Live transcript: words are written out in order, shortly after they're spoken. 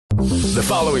The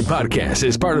following podcast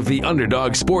is part of the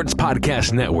Underdog Sports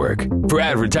Podcast Network. For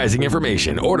advertising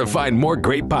information or to find more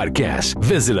great podcasts,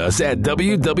 visit us at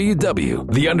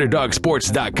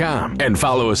www.theunderdogsports.com and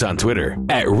follow us on Twitter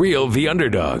at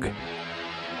RealTheUnderdog.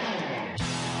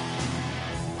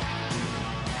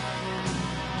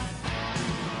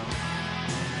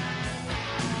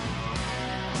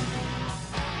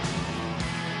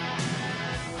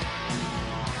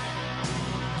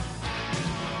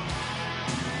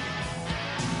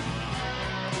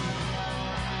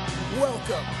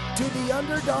 Welcome to the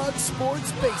Underdog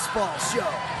Sports Baseball Show.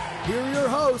 Here are your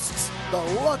hosts, the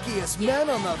luckiest men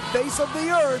on the face of the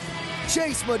earth,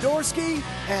 Chase Modorsky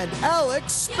and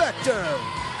Alex Spector.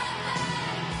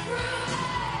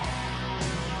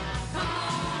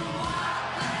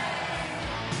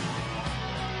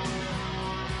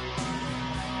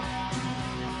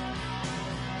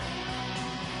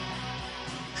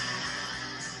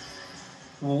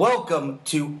 Welcome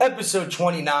to episode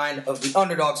 29 of the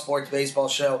Underdog Sports Baseball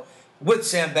Show with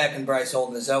Sam Beck and Bryce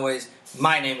Holden. As always,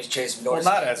 my name is Chase Modorsky. Well,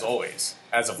 not as always.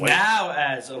 As of late. Now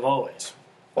as of always.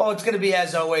 Well, it's going to be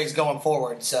as always going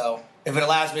forward, so if it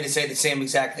allows me to say the same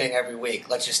exact thing every week,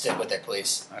 let's just stick with it,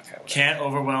 please. Okay. Can't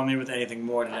overwhelm me with anything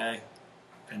more today.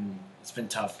 And it's been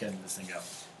tough getting this thing going.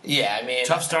 Yeah, I mean...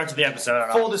 Tough start to the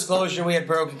episode. Full disclosure, we had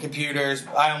broken computers.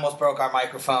 I almost broke our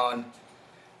microphone.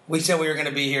 We said we were going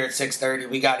to be here at 6:30.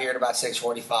 We got here at about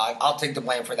 6:45. I'll take the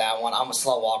blame for that one. I'm a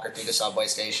slow walker through the subway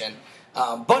station.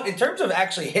 But in terms of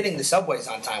actually hitting the subways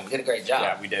on time, we did a great job.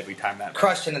 Yeah, we did. We timed that.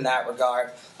 Crushed it in that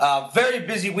regard. Very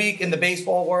busy week in the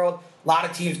baseball world. A lot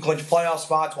of teams clinched playoff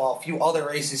spots while a few other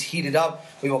races heated up.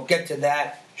 We will get to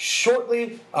that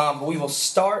shortly. But we will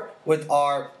start with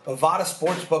our Bovada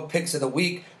Sportsbook picks of the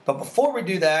week. But before we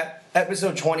do that,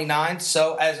 episode 29.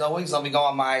 So, as always, let me go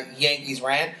on my Yankees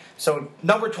rant. So,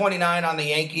 number 29 on the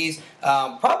Yankees.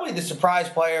 Probably the surprise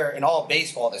player in all of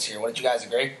baseball this year. Wouldn't you guys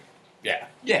agree? Yeah.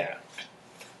 Yeah.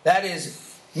 That is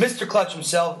Mr. Clutch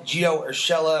himself, Gio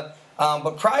Urshela.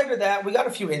 But prior to that, we got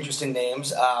a few interesting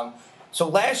names. So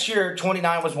last year,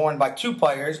 29 was worn by two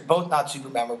players, both not super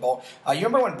memorable. You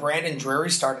remember when Brandon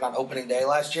Drury started on opening day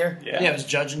last year? Yeah, it was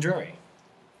Judge and Drury.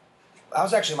 That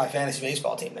was actually my fantasy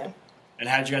baseball team, man. And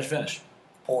how did you guys finish?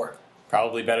 Poor.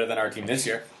 Probably better than our team this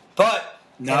year. But,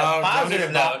 No, on a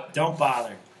positive note, don't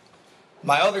bother.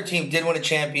 my other team did win a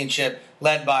championship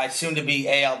led by soon-to-be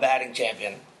AL batting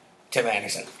champion, Tim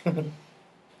Anderson.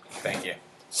 Thank you.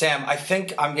 Sam, I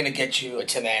think I'm going to get you a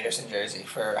Tim Anderson jersey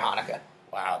for Hanukkah.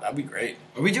 Wow, that'd be great.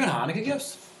 Are we doing Hanukkah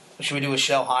gifts? Should we do a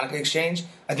Shell Hanukkah exchange?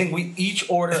 I think we each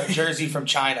order a jersey from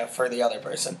China for the other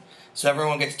person. So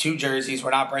everyone gets two jerseys.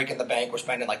 We're not breaking the bank. We're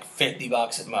spending like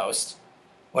 $50 at most.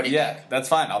 What do you think? That's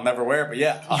fine. I'll never wear it, but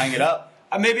yeah, I'll hang it up.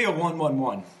 Maybe a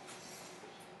 1-1-1.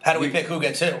 How do we pick who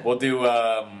gets who? We'll do...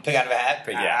 Pick out of a hat?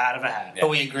 But yeah. Out of a hat. But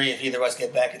we agree if either of us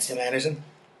get back, it's Tim Anderson?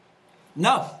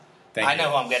 No. I know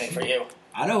who I'm getting for you.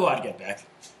 I know who I'd get back.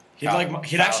 He'd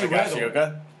Kyle actually wear the...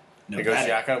 Higashioka? No,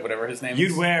 Higashioka, whatever his name is.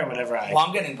 You'd wear whatever I... Well,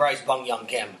 I'm getting Bryce Bung Young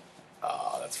Kim.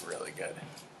 Oh, that's really good.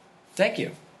 Thank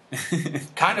you.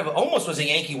 Kind of almost was a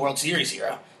Yankee World Series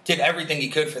hero. Did everything he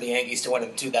could for the Yankees to win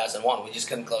in 2001. We just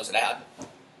couldn't close it out.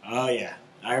 Oh, yeah.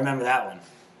 I remember that one.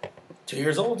 2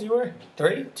 years old you were?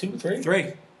 3? 2, 3?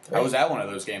 3. I was at one of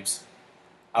those games.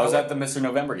 I was at the Mr.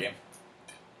 November game.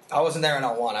 I wasn't there in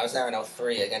 01. I was there in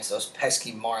 03 against those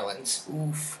pesky Marlins.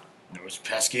 Oof. Those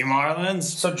pesky Marlins.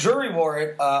 So Drury wore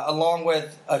it along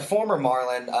with a former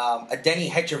Marlin, Adenny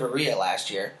Hechavarria last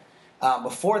year.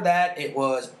 Before that, it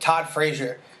was Todd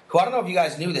Frazier, who I don't know if you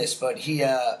guys knew this, but he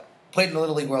played in the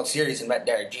Little League World Series and met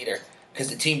Derek Jeter because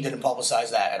the team didn't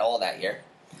publicize that at all that year.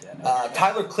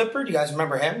 Tyler Clippard, you guys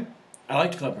remember him? I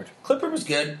liked Clippard. Clippard was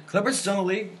good. Clippard's still in the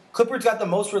league. Clippard's got the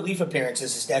most relief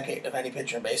appearances this decade of any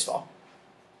pitcher in baseball.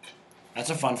 That's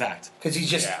a fun fact. Because he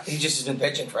just has been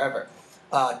pitching forever.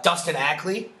 Dustin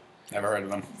Ackley. Never heard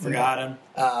of him. Forgot him.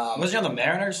 Was he on the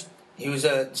Mariners? He was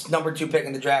a number 2 pick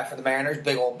in the draft for the Mariners.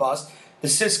 Big old bust. The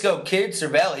Cisco kid,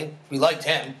 Cervelli. We liked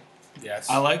him. Yes.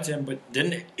 I liked him, but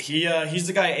didn't he? He's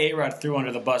the guy A-Rod threw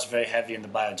under the bus very heavy in the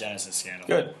biogenesis scandal.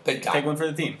 Good. Big time. Take one for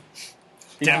the team.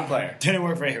 Team player. Didn't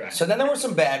work for A-Rod. So then there were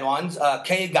some bad ones.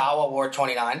 Keigawa wore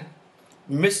 29.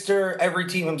 Mr. Every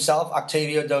Team himself,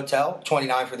 Octavio Dotel,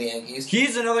 29 for the Yankees.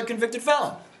 He's another convicted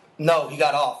felon. No, he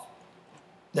got off.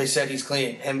 They said he's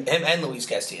clean. Him and Luis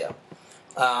Castillo.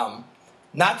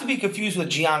 Not to be confused with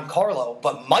Giancarlo,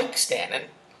 but Mike Stanton,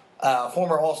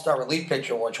 former All-Star relief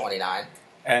pitcher, wore 29.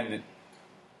 And,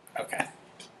 okay.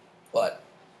 What?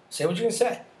 Say what you're going to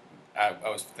say. I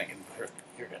was thinking,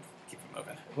 you're good. Keep it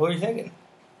moving. What were you thinking?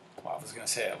 Well, I was going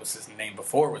to say that was his name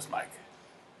before was Mike.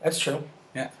 That's true.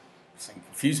 Yeah. This thing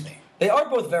confused me. They are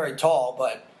both very tall,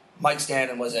 but Mike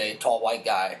Stanton was a tall white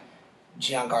guy.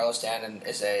 Giancarlo Stanton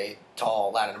is a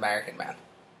tall Latin American man.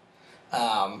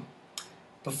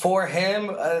 Before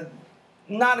him,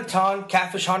 not a ton.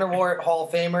 Catfish Hunter wore it, Hall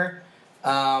of Famer.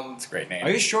 It's a great name.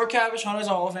 Are you sure Catfish Hunter's a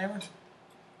Hall of Famer?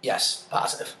 Yes,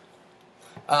 positive.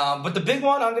 But the big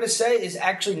one I'm going to say is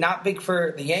actually not big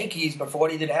for the Yankees, but for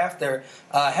what he did after.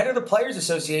 Head of the Players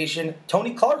Association,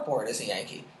 Tony Clark wore it as a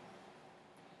Yankee.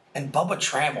 And Bubba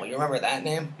Trammell, you remember that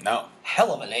name? No.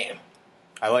 Hell of a name.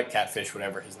 I like Catfish,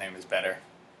 whatever his name is better.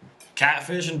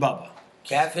 Catfish and Bubba.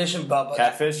 Catfish and Bubba.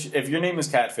 Catfish, if your name is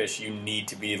Catfish, you need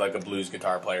to be like a blues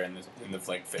guitar player in the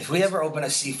like fish. If we ever open a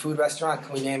seafood restaurant,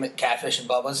 can we name it Catfish and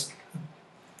Bubba's?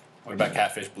 What about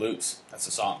Catfish Blues? That's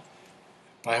a song.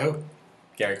 By who?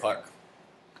 Gary Clark.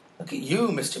 Look at you,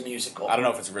 Mr. Musical. I don't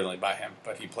know if it's originally by him,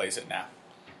 but he plays it now.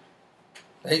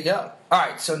 There you go. All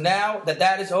right, so now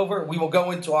that is over, we will go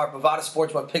into our Bovada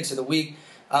Sportsbook picks of the week.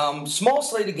 Small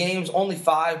slate of games, only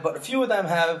 5, but a few of them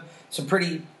have some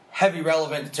pretty heavy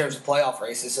relevant in terms of playoff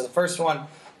races. So the first one,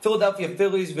 Philadelphia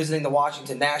Phillies visiting the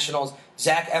Washington Nationals.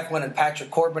 Zach Eflin and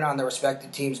Patrick Corbin on their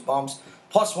respective teams' bumps.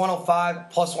 Plus 105,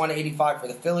 plus 185 for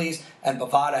the Phillies, and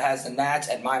Bovada has the Nats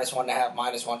at minus 1.5,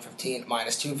 minus 115,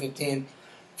 minus 215.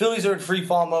 Phillies are in free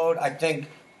fall mode. I think,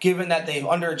 given that they've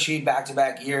underachieved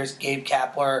back-to-back years, Gabe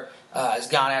Kapler has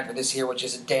gone after this year, which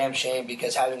is a damn shame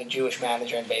because having a Jewish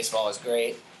manager in baseball is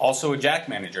great. Also a jacked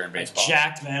manager in baseball. A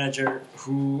jacked manager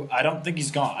who I don't think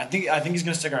he's gone. I think he's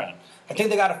going to stick around. I think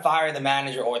they got to fire the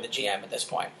manager or the GM at this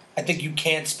point. I think you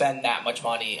can't spend that much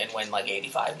money and win like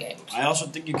 85 games. I also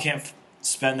think you can't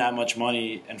spend that much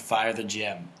money and fire the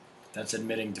GM. That's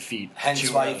admitting defeat. Hence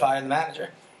why you fire the manager.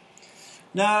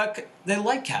 Nah, they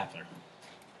like Kapler.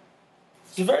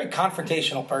 He's a very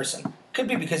confrontational person. Could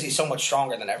be because he's so much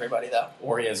stronger than everybody, though.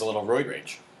 Or he has a little roid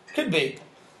rage. Could be.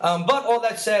 But all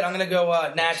that said, I'm going to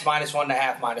go Nats minus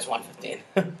 1.5, minus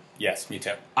 115. Yes, me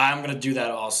too. I'm going to do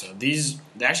that also. They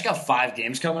actually got 5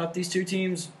 games coming up, these two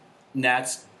teams.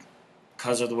 Nats,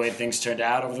 because of the way things turned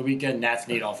out over the weekend, Nats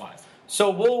need all 5. So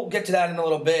we'll get to that in a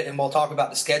little bit, and we'll talk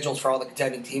about the schedules for all the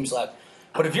contending teams left.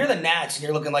 But if you're the Nats and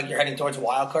you're looking like you're heading towards a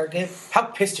wild card game, how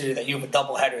pissed are you that you have a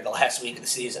doubleheader the last week of the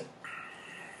season?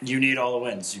 You need all the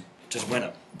wins. You just win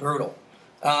them. Brutal.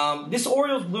 This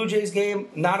Orioles-Blue Jays game,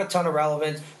 not a ton of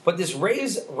relevance, but this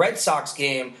Rays-Red Sox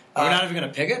game... Are we not even going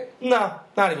to pick it? No,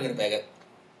 not even going to pick it.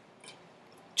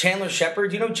 Chandler Shepard,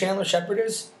 do you know who Chandler Shepard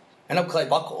is? I know Clay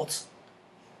Buchholz.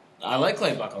 I like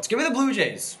Clay Buchholz. Give me the Blue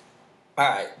Jays. All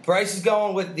right, Bryce is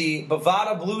going with the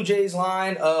Bovada Blue Jays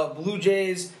line of Blue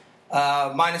Jays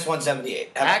minus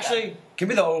 178. Actually, give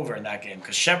me the over in that game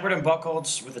because Shepard and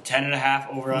Buchholz with a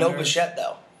 10.5 over No under. Bichette,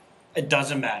 though. It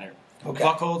doesn't matter. Okay.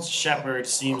 Buchholz, Shepard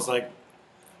seems like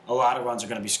a lot of runs are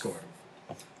going to be scored.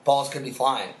 Balls could be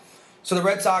flying. So the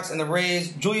Red Sox and the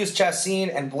Rays, Julius Chassin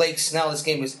and Blake Snell. This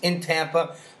game is in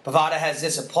Tampa. Bovada has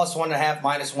this at plus 1.5,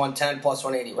 minus 110, plus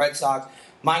 180 Red Sox.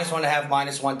 Minus 1.5,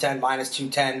 minus 110, minus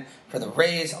 210 for the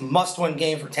Rays. A must-win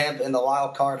game for Tampa in the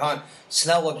wild card hunt.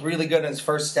 Snell looked really good in his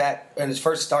first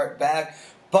start back,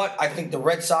 but I think the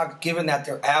Red Sox, given that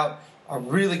they're out, are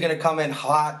really going to come in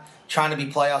hot, trying to be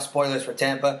playoff spoilers for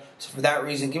Tampa. So for that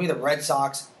reason, give me the Red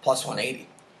Sox plus 180.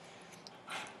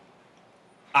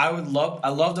 I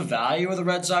love the value of the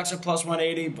Red Sox at plus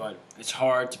 180, but it's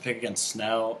hard to pick against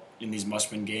Snell in these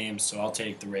must-win games, so I'll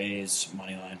take the Rays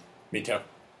money line. Me too.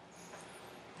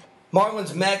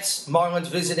 Marlins Mets. Marlins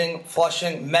visiting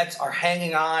Flushing. Mets are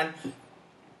hanging on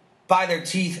by their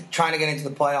teeth, trying to get into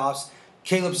the playoffs.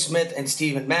 Caleb Smith and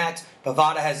Steven Matz.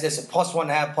 Bovada has this at plus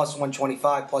 1.5, plus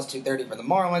 125, plus 230 for the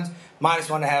Marlins. Minus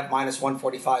 1.5, minus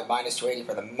 145, minus 280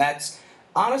 for the Mets.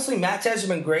 Honestly, Matz hasn't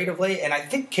been great of late, and I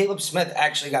think Caleb Smith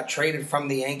actually got traded from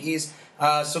the Yankees.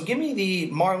 So give me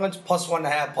the Marlins plus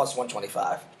 1.5, plus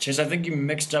 125. Chase, I think you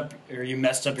messed up your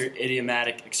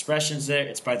idiomatic expressions there.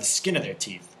 It's by the skin of their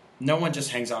teeth. No one just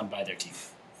hangs on by their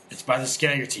teeth. It's by the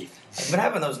skin of your teeth. I've been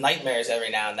having those nightmares every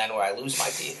now and then where I lose my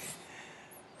teeth.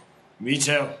 Me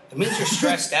too. It means you're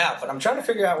stressed out, but I'm trying to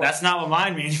figure out what... That's not what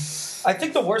mine means. I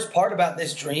think the worst part about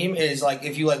this dream is, like,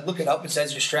 if you, like, look it up, it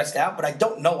says you're stressed out, but I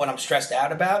don't know what I'm stressed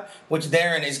out about, which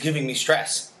therein is giving me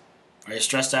stress. Are you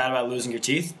stressed out about losing your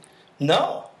teeth?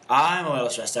 No. I'm a little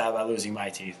stressed out about losing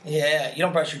my teeth. Yeah, you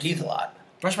don't brush your teeth a lot.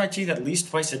 Brush my teeth at least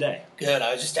twice a day. Good,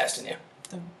 I was just testing you.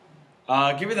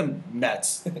 Give me the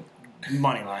Mets.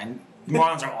 Money line. The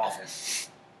Marlins are awful.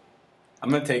 I'm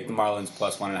going to take the Marlins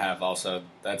plus 1.5 also.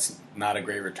 That's not a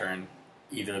great return,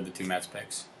 either of the two Mets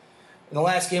picks. And the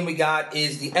last game we got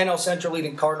is the NL Central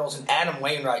leading Cardinals and Adam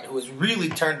Wainwright, who has really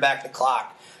turned back the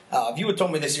clock. If you had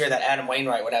told me this year that Adam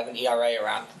Wainwright would have an ERA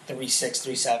around 3.6,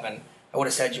 3.7, I would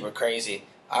have said you were crazy.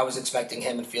 I was expecting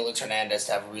him and Felix Hernandez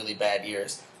to have really bad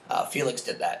years. Felix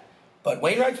did that. But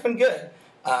Wainwright's been good.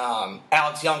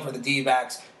 Alex Young for the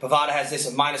D-backs. Bovada has this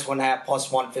at -1.5,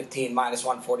 +115,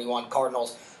 -141.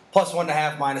 Cardinals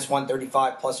 +1.5,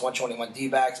 -135, +121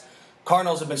 D-backs.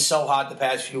 Cardinals have been so hot the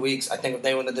past few weeks. I think if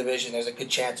they win the division, there's a good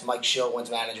chance Mike Schill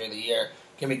wins Manager of the Year.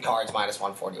 Give me Cards I'm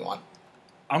 -141.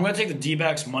 going to take the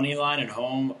D-backs money line at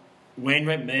home.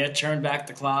 Wainwright may have turned back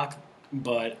the clock,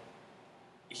 but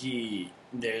he's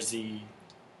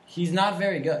not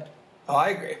very good. Oh, I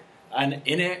agree. And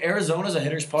in Arizona's a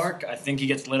hitter's park. I think he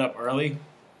gets lit up early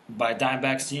by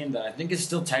Diamondbacks team that I think is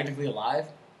still technically alive.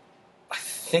 I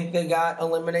think they got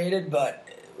eliminated, but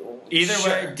Either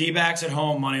sure. way, D-backs at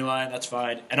home, money line, that's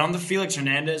fine. And on the Felix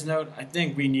Hernandez note, I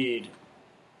think we need.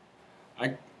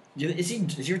 Is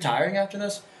he retiring after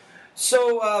this?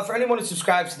 So, for anyone who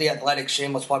subscribes to The Athletic,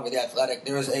 shameless plug with The Athletic,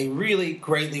 there was a really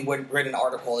greatly written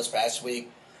article this past week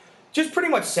just pretty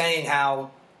much saying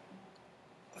how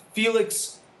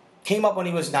Felix came up when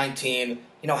he was 19,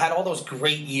 had all those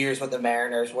great years with the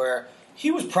Mariners where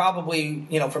he was probably,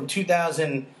 from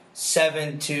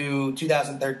 2007 to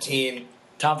 2013.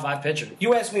 Top 5 pitcher.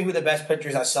 You asked me who the best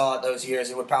pitchers I saw at those years,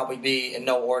 it would probably be, in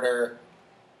no order,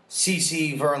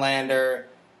 CeCe, Verlander,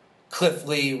 Cliff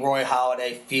Lee, Roy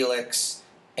Halladay, Felix,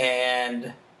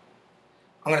 and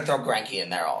I'm going to throw Greinke in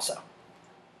there also.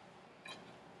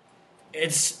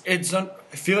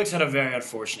 Felix had a very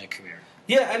unfortunate career.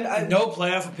 Yeah, and no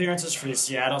playoff appearances for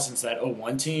Seattle since that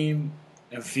 01 team,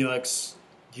 and Felix,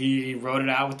 he rode it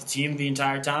out with the team the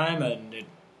entire time, and it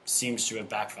seems to have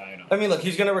backfired on him. I mean, look,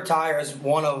 he's going to retire as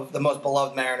one of the most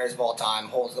beloved Mariners of all time,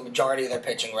 holds the majority of their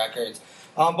pitching records.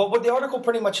 But what the article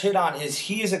pretty much hit on is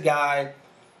he is a guy,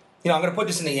 I'm going to put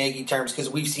this in the Yankee terms because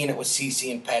we've seen it with CeCe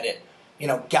and Pettit.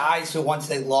 Guys who once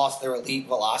they lost their elite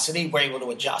velocity were able to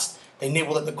adjust. They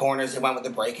nibbled at the corners, they went with the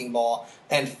breaking ball.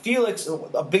 And Felix,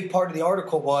 a big part of the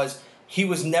article was he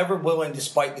was never willing,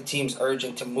 despite the team's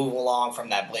urging, to move along from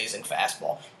that blazing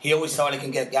fastball. He always thought he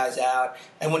could get guys out.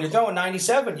 And when you're throwing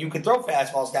 97, you could throw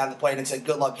fastballs down the plate and say,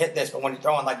 good luck, hit this. But when you're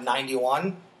throwing like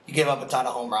 91, you give up a ton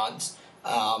of home runs.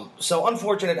 So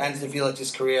unfortunate ends to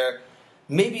Felix's career.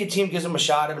 Maybe a team gives him a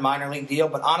shot at a minor league deal,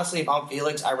 but honestly, if I'm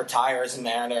Felix, I retire as a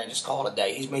Mariner and just call it a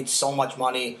day. He's made so much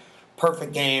money.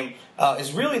 Perfect game.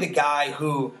 Is really the guy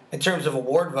who, in terms of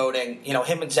award voting,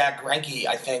 him and Zach Greinke,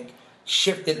 I think,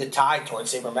 shifted the tide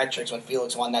towards sabermetrics when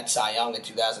Felix won that Cy Young in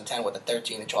 2010 with a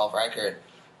 13-12 record.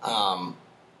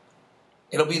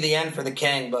 It'll be the end for the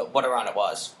King, but what a run it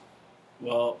was.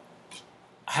 Well,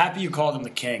 happy you called him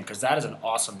the King, because that is an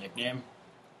awesome nickname.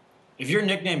 If your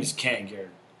nickname is King,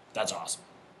 that's awesome.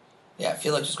 Yeah,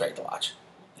 Felix was great to watch.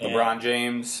 LeBron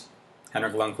James,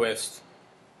 Henrik Lundqvist.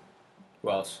 Who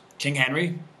else? King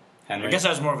Henry? Henry. I guess that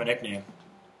was more of a nickname.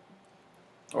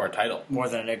 Or a title. More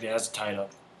than a nickname, that's a title.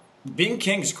 Being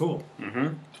king is cool.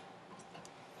 Mm-hmm.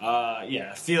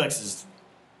 Yeah, Felix is.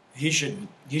 He should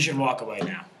walk away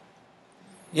now.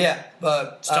 Yeah,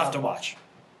 but It's tough to watch.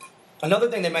 Another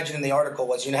thing they mentioned in the article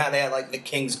was, how they had like the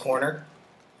King's Corner,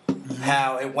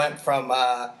 how it went from,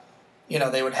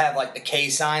 they would have like the K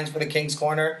signs for the King's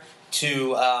Corner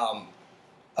to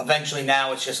eventually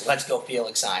now it's just let's go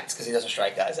Felix signs because he doesn't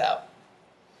strike guys out.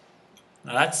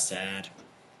 Now, that's sad.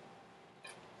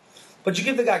 But you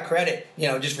give the guy credit,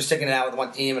 just for sticking it out with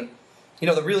one team. And,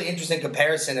 the really interesting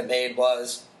comparison it made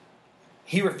was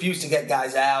he refused to get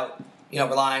guys out,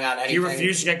 relying on anything. He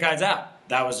refused to get guys out.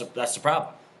 That's the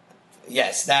problem.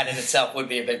 Yes, that in itself would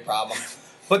be a big problem.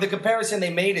 But the comparison they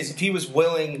made is if he was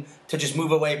willing to just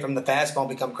move away from the fastball and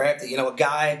become crafty, a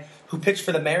guy who pitched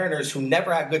for the Mariners who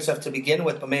never had good stuff to begin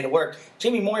with but made it work.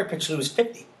 Jamie Moyer pitched till he was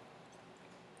 50.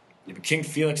 Yeah, but King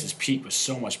Felix's peak was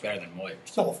so much better than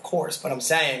Moyer's. No, of course, but I'm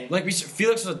saying... Like we said,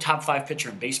 Felix was a top 5 pitcher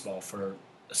in baseball for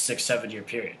a 6-7 year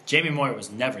period. Jamie Moyer was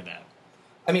never that.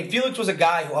 I mean, Felix was a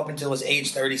guy who up until his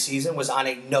age 30 season was on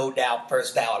a no-doubt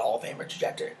first ballot Hall of Famer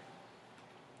trajectory.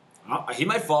 He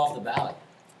might fall off the ballot.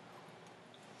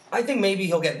 I think maybe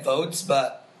he'll get votes,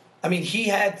 but, I mean, he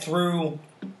had through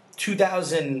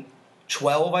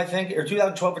 2012, I think, or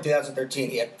 2012 or 2013,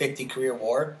 he had 50 career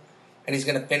WAR, and he's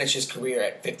going to finish his career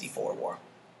at 54 WAR.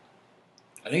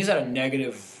 I think he's at a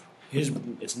negative.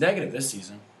 It's negative this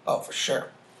season. Oh, for sure.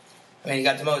 I mean, he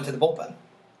got demoted to the bullpen.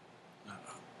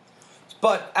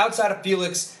 But outside of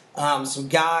Felix, some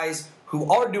guys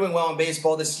who are doing well in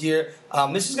baseball this year.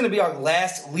 This is going to be our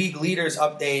last league leaders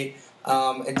update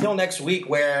until next week,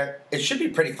 where it should be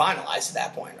pretty finalized at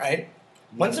that point, right?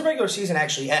 When's the regular season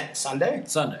actually end? Sunday?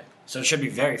 Sunday. So it should be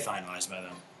very finalized by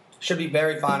then. Should be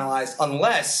very finalized,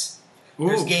 unless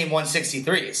there's game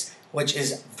 163s, which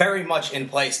is very much in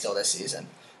play still this season.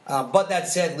 But that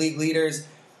said, league leaders,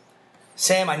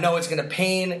 Sam, I know it's going to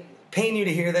pain you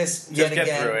to hear this yet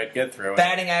again. Get through it.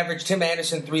 Batting average, Tim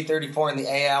Anderson, 334 in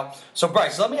the AL. So,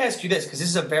 Bryce, let me ask you this, because this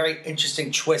is a very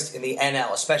interesting twist in the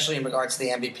NL, especially in regards to the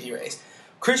MVP race.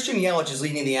 Christian Yelich is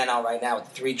leading the NL right now with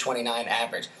the 329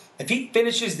 average. If he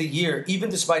finishes the year, even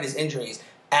despite his injuries,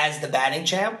 as the batting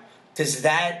champ, does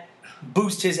that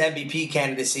boost his MVP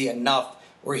candidacy enough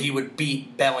where he would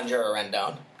beat Bellinger or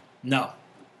Rendon? No.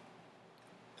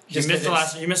 He missed the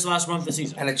last month of the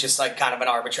season. And it's just like kind of an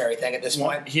arbitrary thing at this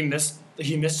point? He missed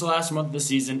the last month of the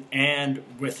season, and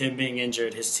with him being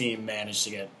injured, his team managed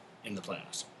to get in the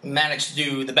playoffs. Managed to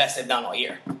do the best they've done all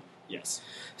year. Yes.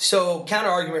 So, counter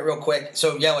argument real quick.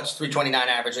 So, Yelich, 329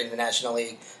 average in the National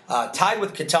League. Tied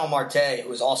with Ketel Marte, who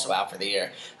was also out for the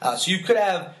year. So, you could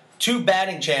have two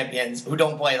batting champions who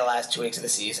don't play the last 2 weeks of the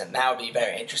season. That would be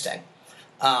very interesting.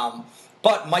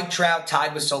 But Mike Trout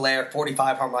tied with Soler,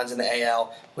 45 home runs in the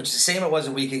AL, which is the same it was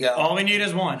a week ago. All we need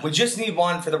is one. We just need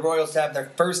one for the Royals to have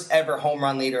their first ever home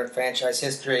run leader in franchise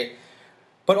history.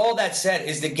 But all that said,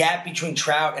 is the gap between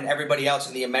Trout and everybody else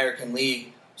in the American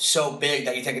League so big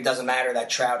that you think it doesn't matter that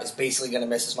Trout is basically going to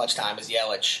miss as much time as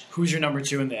Yelich? Who's your number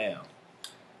 2 in the AL?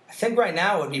 I think right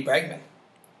now it would be Bregman.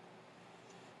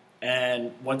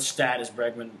 And what stat is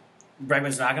Bregman?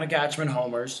 Bregman's not going to catch him in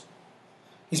homers.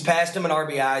 He's passed him in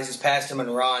RBIs. He's passed him in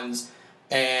runs.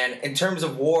 And in terms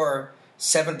of WAR,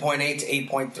 7.8 to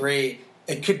 8.3,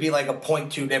 it could be like a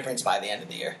 0.2 difference by the end of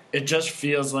the year. It just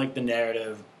feels like the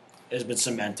narrative has been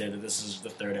cemented that this is the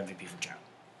third MVP for Trout.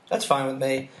 That's fine with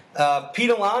me. Pete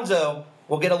Alonso,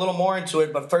 we'll get a little more into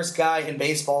it, but first guy in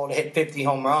baseball to hit 50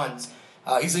 home runs.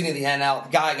 He's leading the NL. The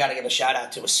guy I got to give a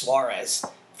shout-out to is Suarez.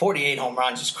 48 home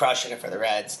runs, just crushing it for the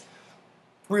Reds.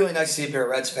 Really nice to see if you're a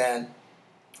Reds fan.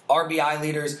 RBI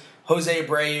leaders, Jose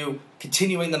Abreu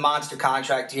continuing the monster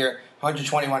contract here,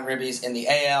 121 ribbies in the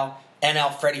AL.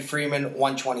 NL, Freddie Freeman,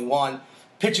 121.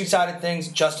 Pitching side of things,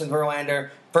 Justin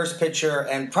Verlander, first pitcher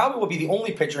and probably will be the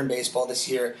only pitcher in baseball this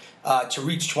year to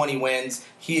reach 20 wins.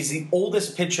 He is the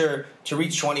oldest pitcher to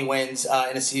reach 20 wins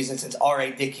in a season since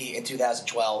R.A. Dickey in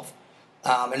 2012.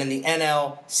 And in the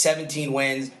NL, 17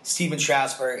 wins, Steven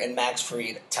Strasburg and Max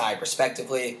Fried tied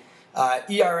respectively.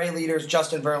 ERA leaders,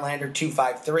 Justin Verlander,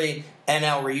 2.53,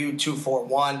 NL Ryu,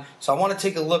 2.41. So I want to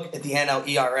take a look at the NL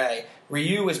ERA.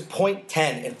 Ryu is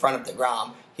 .10 in front of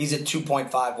DeGrom. He's at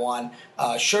 2.51.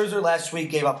 Scherzer last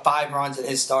week gave up 5 runs in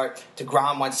his start.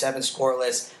 DeGrom went 7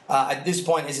 scoreless. At this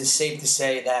point, is it safe to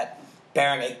say that,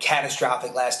 barring a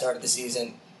catastrophic last start of the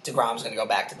season, DeGrom's going to go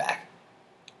back-to-back?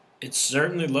 It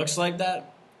certainly looks like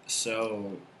that.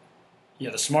 So, yeah,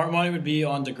 the smart money would be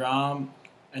on DeGrom.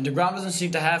 And DeGrom doesn't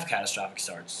seem to have catastrophic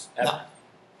starts. No.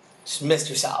 Just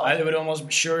Mr. Solid. I would almost,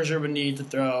 Scherzer would need to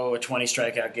throw a 20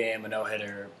 strikeout game, a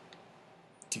no-hitter,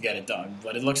 to get it done.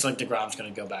 But it looks like DeGrom's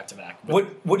going to go back-to-back.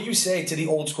 What do you say to the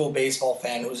old-school baseball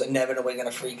fan who's inevitably going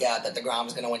to freak out that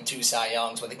DeGrom's going to win 2 Cy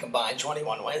Youngs with a combined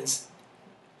 21 wins?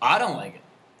 I don't like it.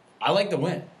 I like to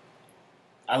win.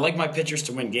 I like my pitchers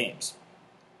to win games.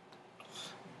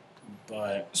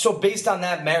 But so based on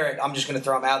that merit, I'm just going to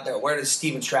throw him out there. Where does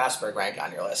Steven Strasburg rank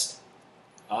on your list?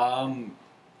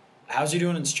 How's he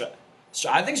doing in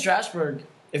I think Strasburg,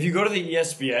 if you go to the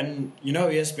ESPN, you know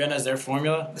ESPN has their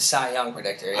formula? The Cy Young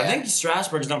predictor, yeah. I think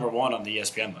Strasburg's number 1 on the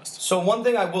ESPN list. So one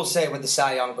thing I will say with the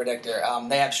Cy Young predictor,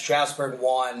 they have Strasburg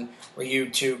 1, Ryu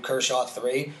 2, Kershaw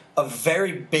 3. A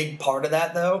very big part of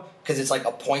that, though, because it's like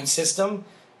a point system,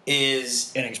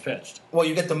 is innings pitched. Well,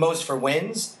 you get the most for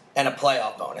wins and a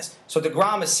playoff bonus. So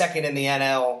DeGrom is second in the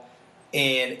NL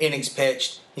in innings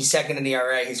pitched. He's second in the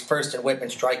ERA. He's first in whip and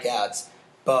strikeouts.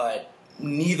 But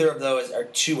neither of those are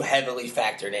too heavily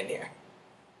factored in here.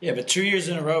 Yeah, but 2 years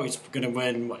in a row, he's going to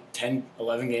win, 10,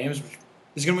 11 games?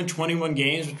 He's going to win 21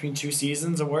 games between 2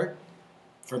 seasons of work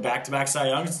for back-to-back Cy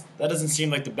Youngs? That doesn't seem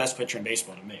like the best pitcher in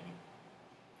baseball to me.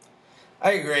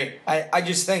 I agree. I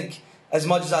just think, as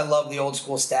much as I love the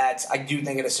old-school stats, I do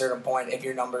think at a certain point, if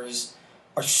your numbers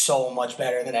are so much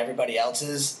better than everybody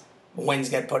else's, wins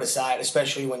get put aside,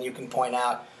 especially when you can point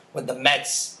out with the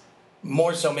Mets,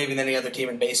 more so maybe than any other team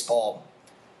in baseball,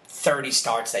 30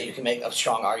 starts that you can make a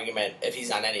strong argument if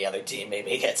he's on any other team,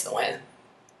 maybe he gets the win.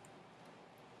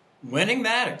 Winning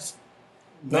matters.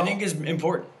 Winning is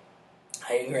important.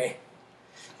 I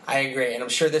agree, and I'm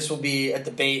sure this will be a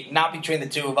debate, not between the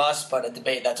two of us, but a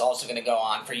debate that's also going to go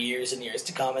on for years and years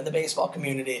to come in the baseball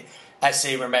community as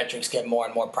sabermetrics get more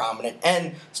and more prominent,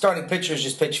 and starting pitchers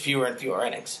just pitch fewer and fewer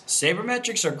innings.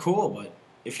 Sabermetrics are cool, but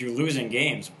if you're losing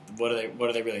games, what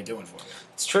are they really doing for you?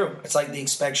 It's true. It's like the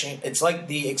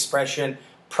expression,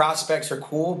 prospects are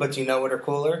cool, but do you know what are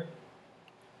cooler?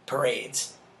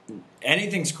 Parades.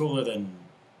 Anything's cooler than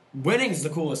winning's the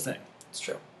coolest thing. It's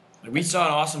true. Like, we saw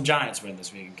an awesome Giants win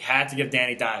this week. Had to give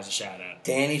Danny Dimes a shout out.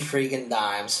 Danny freaking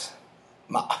Dimes.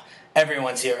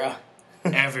 Everyone's hero.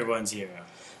 Everyone's hero.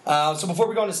 So before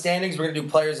we go into standings, we're going to do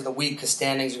players of the week because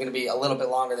standings are going to be a little bit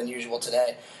longer than usual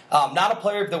today. Not a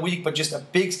player of the week, but just a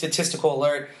big statistical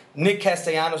alert. Nick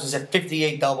Castellanos is at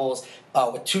 58 doubles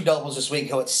with 2 doubles this week.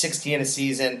 He'll hit 60 in a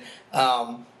season,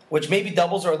 which maybe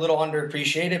doubles are a little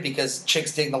underappreciated because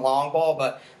chicks dig the long ball,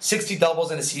 but 60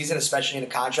 doubles in a season, especially in a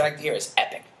contract year, is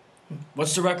epic.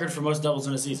 What's the record for most doubles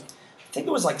in a season? I think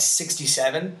it was like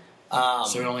 67. So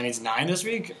he only needs 9 this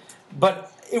week?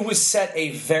 But it was set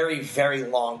a very, very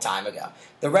long time ago.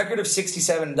 The record of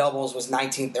 67 doubles was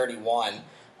 1931.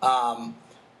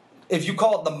 If you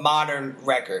call it the modern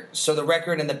record, so the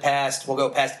record in the past, will go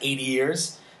past 80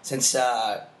 years, since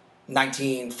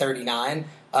 1939,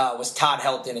 was Todd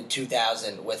Helton in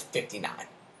 2000 with 59.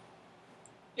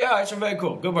 Yeah, it's very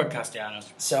cool. Good work,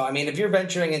 Castellanos. So, I mean, if you're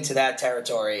venturing into that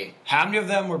territory... How many of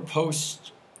them were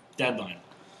post-deadline?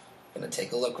 I'm going to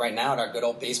take a look right now at our good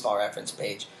old baseball reference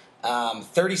page.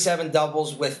 37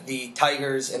 doubles with the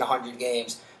Tigers in 100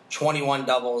 games, 21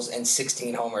 doubles and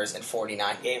 16 homers in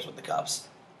 49 games with the Cubs.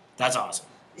 That's awesome.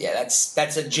 Yeah,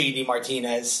 that's a J.D.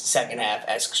 Martinez second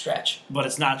half-esque stretch. But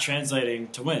it's not translating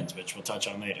to wins, which we'll touch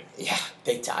on later. Yeah,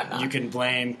 big time now. You can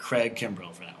blame Craig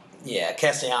Kimbrell for that one. Yeah,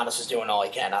 Castellanos is doing all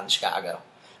he can on Chicago.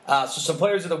 So some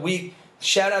players of the week.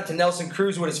 Shout out to Nelson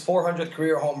Cruz with his 400th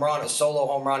career home run, a solo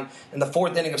home run in the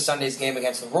 4th inning of Sunday's game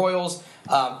against the Royals.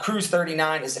 Cruz,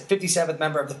 39, is the 57th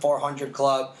member of the 400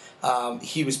 club.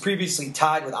 He was previously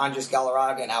tied with Andres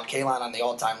Galarraga and Al Kaline on the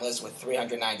all-time list with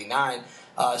 399.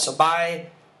 So by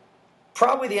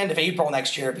probably the end of April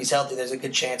next year, if he's healthy, there's a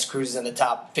good chance Cruz is in the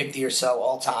top 50 or so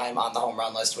all-time on the home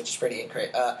run list, which is pretty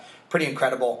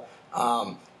incredible.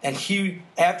 And he,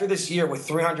 after this year with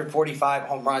 345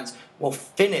 home runs, will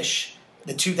finish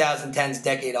the 2010's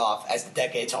decade off as the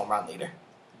decade's home run leader.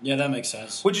 Yeah, that makes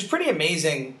sense. Which is pretty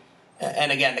amazing.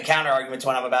 And again, the counter-argument to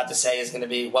what I'm about to say is going to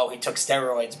be, well, he took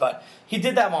steroids, but he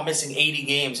did that while missing 80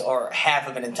 games or half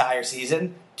of an entire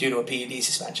season due to a PED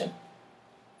suspension.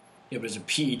 Yeah, but it's a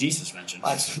PED suspension.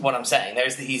 That's what I'm saying.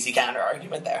 There's the easy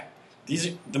counter-argument there.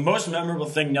 The most memorable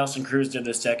thing Nelson Cruz did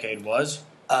this decade was?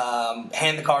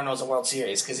 Hand the Cardinals a World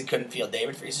Series because he couldn't field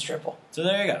David Freese's triple. So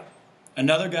there you go.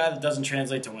 Another guy that doesn't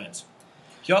translate to wins.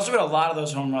 He also got a lot of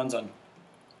those home runs on...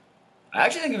 I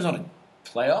actually think he was on a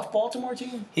playoff Baltimore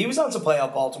team. He was on some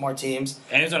playoff Baltimore teams.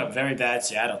 And he was on a very bad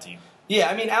Seattle team. Yeah,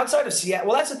 I mean, outside of Seattle...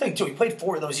 Well, that's the thing, too. He played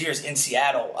 4 of those years in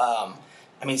Seattle.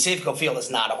 Safeco Field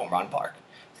is not a home run park.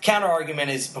 The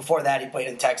counter-argument is, before that, he played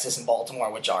in Texas and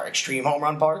Baltimore, which are extreme home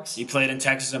run parks. He played in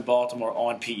Texas and Baltimore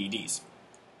on PEDs.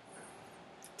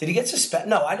 Did he get suspended?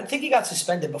 No, I think he got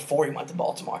suspended before he went to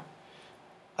Baltimore.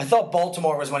 I thought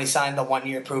Baltimore was when he signed the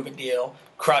 1-year prove-it deal,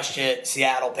 crushed it,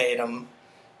 Seattle paid him.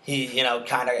 He,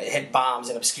 kind of hit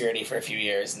bombs in obscurity for a few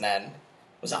years and then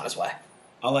was on his way.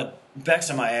 I'll let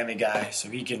Beck's a Miami guy, so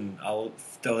I'll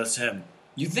throw this to him.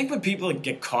 You think when people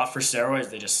get caught for steroids,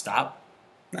 they just stop?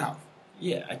 No.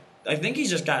 Yeah, I think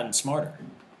he's just gotten smarter.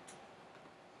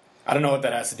 I don't know what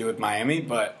that has to do with Miami,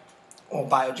 but... Well,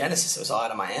 biogenesis was all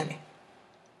out of Miami.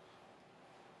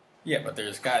 Yeah, but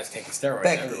there's guys taking steroids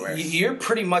Beck, everywhere. You're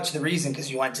pretty much the reason,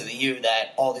 because you went to the U,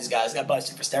 that all these guys got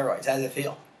busted for steroids. How does it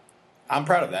feel? I'm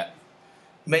proud of that.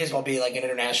 May as well be like an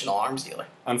international arms dealer.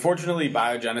 Unfortunately,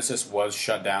 biogenesis was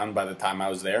shut down by the time I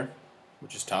was there,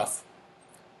 which is tough.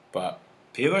 But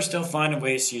people are still finding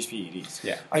ways to use PEDs.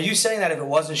 Yeah. Are you saying that if it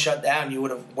wasn't shut down, you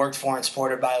would have worked for and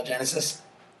supported biogenesis?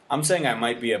 I'm saying I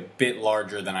might be a bit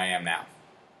larger than I am now.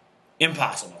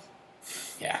 Impossible.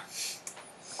 Yeah.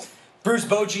 Bruce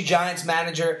Bochy, Giants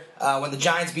manager. When the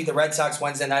Giants beat the Red Sox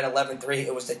Wednesday night 11-3,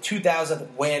 it was the 2000th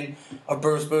win of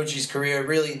Bruce Bochy's career,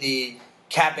 really the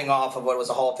capping off of what was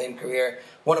a Hall of Fame career.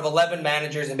 One of 11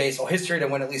 managers in baseball history to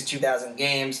win at least 2,000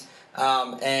 games.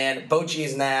 And Bochy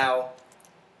is now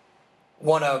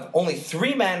one of only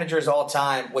 3 managers all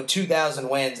time with 2,000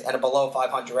 wins and a below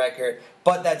 500 record.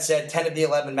 But that said, 10 of the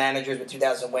 11 managers with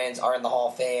 2,000 wins are in the Hall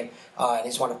of Fame. And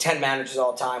he's one of 10 managers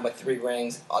all time with 3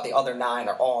 rings. The other 9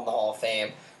 are all in the Hall of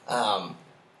Fame.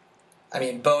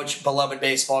 Boch, beloved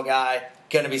baseball guy,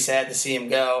 going to be sad to see him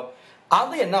go.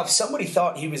 Oddly enough, somebody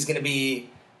thought he was going to be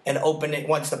an opening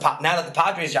now that the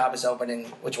Padres job is opening,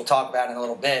 which we'll talk about in a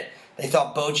little bit. They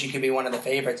thought Bochy could be one of the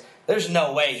favorites. There's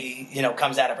no way he,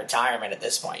 comes out of retirement at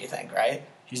this point, you think, right?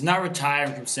 He's not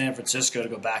retiring from San Francisco to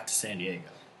go back to San Diego.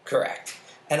 Correct.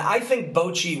 And I think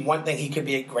Bochy, one thing he could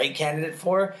be a great candidate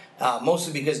for,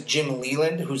 mostly because Jim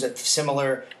Leland, who's a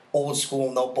similar old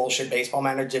school, no bullshit baseball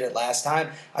manager did it last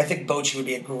time, I think Bochy would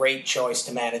be a great choice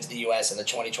to manage the U.S. in the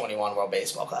 2021 World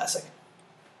Baseball Classic.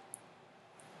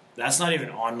 That's not even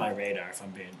on my radar, if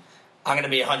I'm being... I'm going to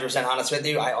be 100% honest with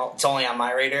you. It's only on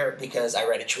my radar because I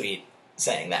read a tweet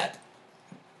saying that.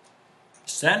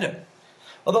 Send him.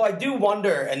 Although I do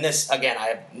wonder, and this, again, I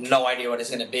have no idea what it's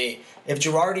going to be, if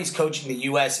Girardi's coaching the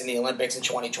U.S. in the Olympics in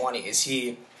 2020, is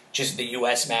he just the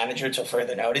U.S. manager till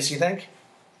further notice, you think?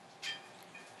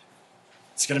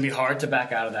 It's going to be hard to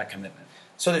back out of that commitment.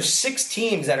 So there's 6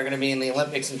 teams that are going to be in the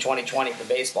Olympics in 2020 for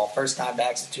baseball, first time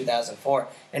back since 2004,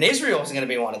 and Israel is going to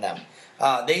be one of them.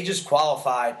 They just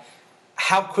qualified.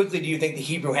 How quickly do you think the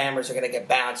Hebrew Hammers are going to get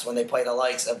bounced when they play the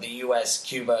likes of the U.S.,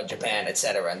 Cuba, Japan,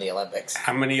 etc. in the Olympics?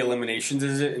 How many eliminations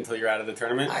is it until you're out of the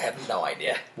tournament? I have no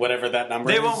idea. Whatever that number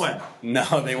is. They won't win.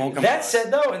 No, they won't come That close.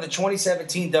 said, though, in the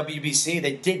 2017 WBC,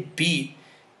 they did beat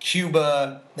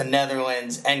Cuba, the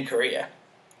Netherlands, and Korea.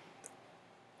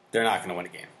 They're not going to win a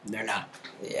game. They're not.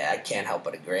 Yeah, I can't help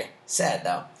but agree. Sad,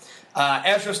 though.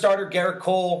 Astro starter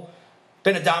caracole,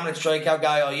 been a dominant strikeout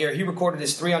guy all year. He recorded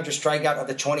his 300th strikeout of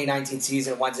the 2019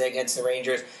 season Wednesday against the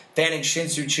Rangers, fanning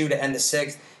Shin-Soo Choo to end the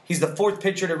 6th. He's the 4th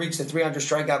pitcher to reach the 300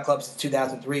 strikeout club since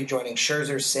 2003, joining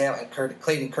Scherzer, Sale, and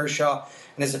Clayton Kershaw,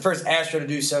 and is the first Astro to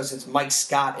do so since Mike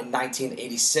Scott in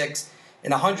 1986.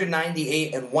 In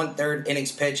 198 and one-third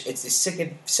innings pitched, it's the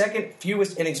second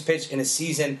fewest innings pitched in a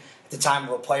season at the time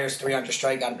of a player's 300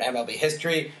 strikeout in MLB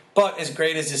history. But as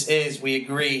great as this is, we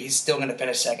agree he's still going to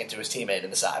finish second to his teammate in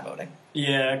the side voting.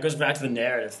 Yeah, it goes back to the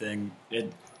narrative thing.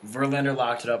 Verlander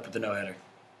locked it up with the no-hitter.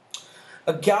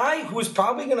 A guy who is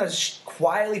probably going to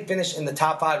quietly finish in the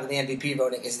top 5 of the MVP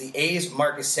voting is the A's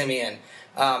Marcus Semien.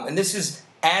 And this is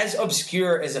as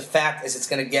obscure as a fact as it's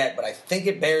going to get, but I think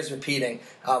it bears repeating.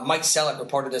 Mike Selleck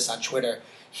reported this on Twitter.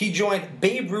 He joined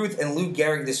Babe Ruth and Lou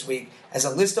Gehrig this week as a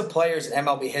list of players in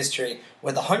MLB history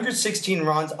with 116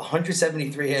 runs,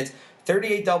 173 hits,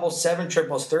 38 doubles, 7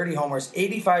 triples, 30 homers,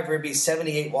 85 ribbies,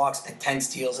 78 walks, and 10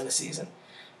 steals in a season.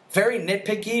 Very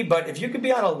nitpicky, but if you could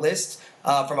be on a list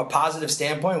from a positive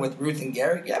standpoint with Ruth and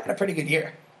Gehrig, you're having a pretty good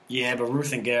year. Yeah, but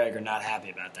Ruth and Gehrig are not happy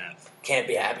about that. Can't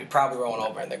be happy. Probably rolling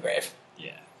over in their grave.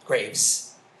 Yeah.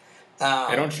 Graves.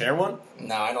 They don't share one?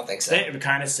 No, I don't think so. They'd be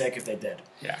kind of sick if they did.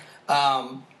 Yeah.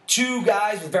 2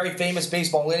 guys with very famous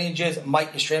baseball lineages,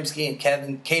 Mike Yastrzemski and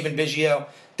Kevin Biggio.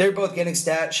 They're both getting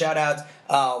shout-outs.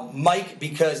 Mike,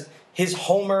 because his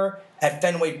homer at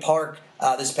Fenway Park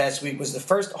this past week was the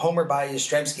first homer by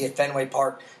Yastrzemski at Fenway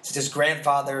Park since his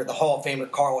grandfather, the Hall of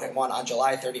Famer Carl, hit one on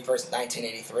July 31st,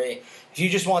 1983. If you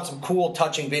just want some cool,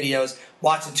 touching videos,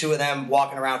 watch the 2 of them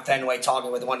walking around Fenway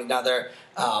talking with one another.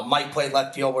 Mike played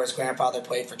left field where his grandfather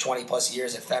played for 20-plus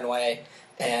years at Fenway.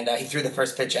 And he threw the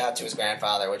first pitch out to his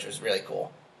grandfather, which was really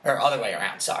cool. Or other way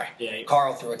around, sorry. Yeah,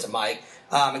 Carl threw it to Mike.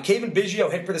 And Kevin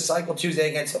Biggio hit for the cycle Tuesday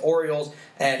against the Orioles.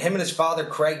 And him and his father,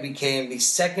 Craig, became the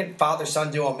second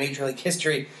father-son duo in Major League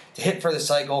history to hit for the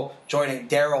cycle, joining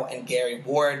Darryl and Gary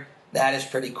Ward. That is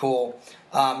pretty cool.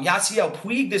 Yasiel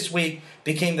Puig this week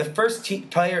became the first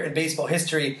player in baseball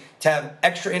history to have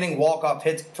extra inning walk-off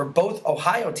hits for both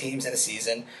Ohio teams in a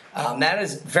season. That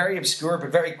is very obscure,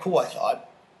 but very cool, I thought.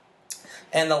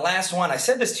 And the last one, I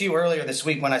said this to you earlier this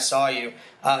week when I saw you,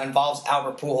 involves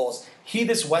Albert Pujols. He,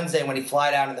 this Wednesday, when he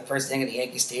flied out in the first inning at the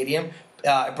Yankee Stadium,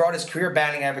 it brought his career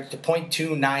batting average to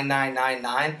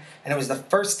 .29999, and it was the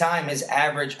first time his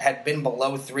average had been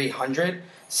below 300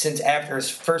 since after his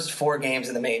first 4 games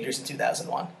in the majors in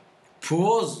 2001.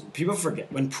 Pujols, people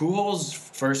forget, when Pujols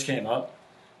first came up,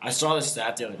 I saw the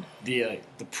stat the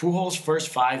Pujols' first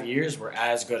 5 years were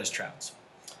as good as Trout's.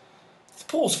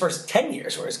 Pujols' first 10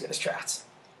 years were as good as Trout's.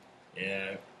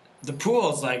 Yeah. The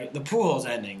Pujols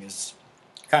ending is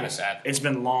Kind of sad. It's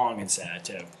been long and sad,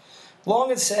 too.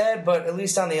 Long and sad, but at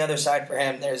least on the other side for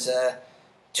him, there's a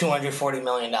 $240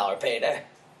 million payday.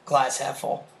 Glass half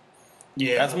full.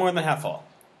 Yeah. That's more than half full.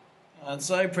 It's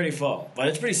like pretty full, but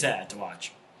it's pretty sad to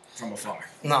watch from afar.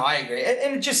 No, I agree.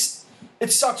 And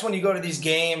it sucks when you go to these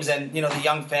games and, the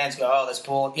young fans go, oh, this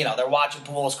Pujols, they're watching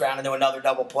Pujols ground into another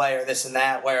double play or this and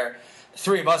that, where the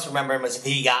 3 of us remember him as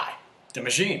the guy. The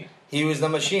machine. He was the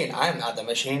machine. I am not the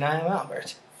machine. I am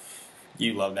Albert.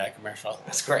 You love that commercial.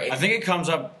 That's great. I think it comes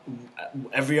up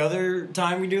every other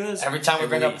time we do this. Every time we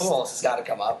bring up Pujols, it's got to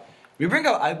come up. We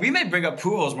may bring up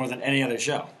Pujols more than any other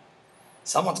show.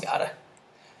 Someone's got to.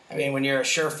 I mean, when you're a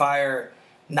surefire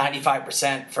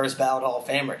 95% first ballot Hall of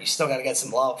Famer, you still got to get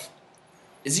some love.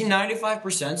 Is he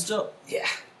 95% still? Yeah.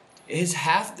 His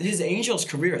Angels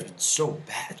career has been so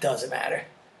bad. It doesn't matter.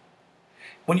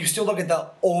 When you still look at the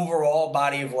overall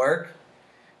body of work,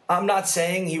 I'm not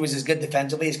saying he was as good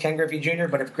defensively as Ken Griffey Jr.,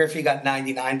 but if Griffey got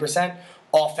 99%,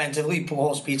 offensively,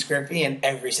 Pujols beats Griffey in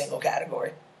every single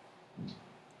category.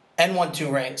 And won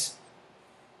 2 rings.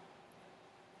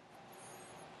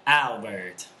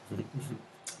 Albert.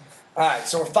 All right,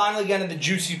 so we're finally getting to the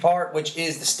juicy part, which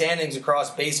is the standings across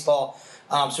baseball.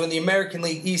 So in the American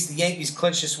League East, the Yankees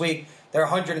clinched this week. They're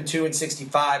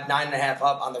 102-65, 9.5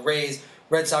 up on the Rays.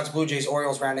 Red Sox, Blue Jays,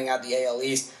 Orioles rounding out the AL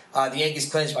East. The Yankees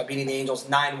clinched by beating the Angels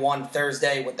 9-1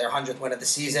 Thursday with their 100th win of the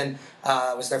season.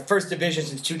 It was their first division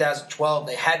since 2012.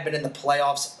 They had been in the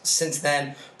playoffs since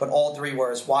then, but all 3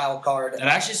 were as wild card. It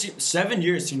actually 7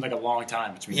 years seemed like a long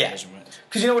time between division wins.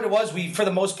 Because you know what it was? We, for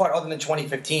the most part, other than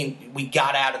 2015, we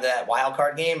got out of that wild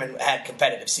card game and had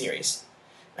competitive series.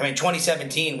 I mean,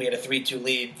 2017, we had a 3-2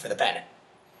 lead for the pennant.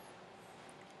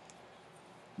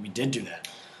 We did do that.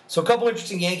 So a couple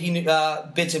interesting Yankee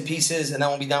bits and pieces, and then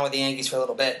we'll be done with the Yankees for a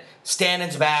little bit.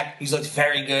 Stanton's back. He's looked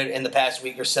very good in the past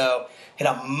week or so. Hit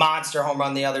a monster home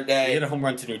run the other day. He hit a home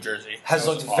run to New Jersey. Has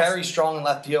looked very strong in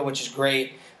left field, which is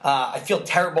great. I feel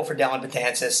terrible for Dellin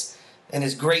Betances. In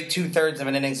his great 2/3 of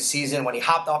an innings a season, when he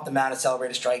hopped off the mound to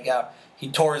celebrate a strikeout, he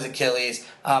tore his Achilles.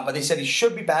 But they said he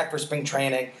should be back for spring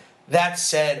training. That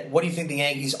said, what do you think the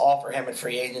Yankees offer him in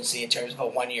free agency in terms of a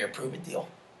 1-year prove-it deal?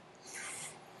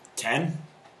 10?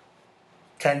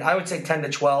 10, I would say 10 to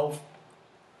 12.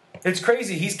 It's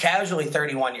crazy. He's casually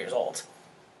 31 years old.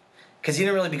 Because he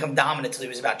didn't really become dominant until he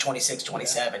was about 26,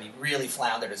 27. He really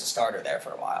floundered as a starter there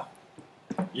for a while.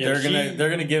 Yeah,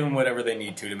 they're gonna give him whatever they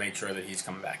need to make sure that he's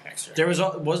coming back next year. There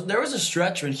was a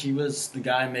stretch when he was the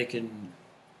guy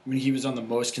when he was on the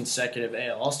most consecutive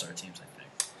AL All-Star teams, I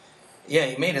think. Yeah,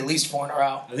 he made at least 4 in a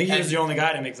row. I think he was the only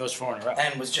guy to make those 4 in a row.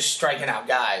 And was just striking out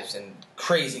guys in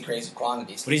crazy, crazy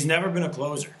quantities. But he's never been a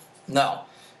closer. No.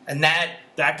 And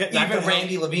even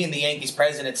Randy Levine, the Yankees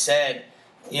president, said,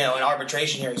 in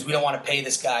arbitration hearings, we don't want to pay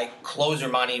this guy closer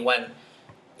money when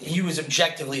he was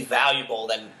objectively valuable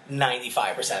than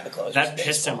 95% of the closers. That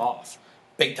pissed him off.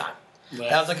 Big time. But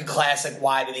that was like a classic,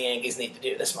 why do the Yankees need to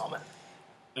do this moment?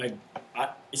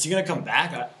 Is he going to come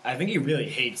back? I think he really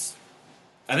hates.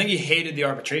 I think he hated the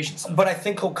arbitration stuff. But I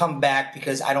think he'll come back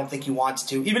because I don't think he wants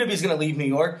to. Even if he's going to leave New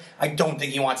York, I don't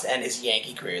think he wants to end his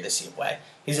Yankee career this way.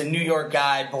 He's a New York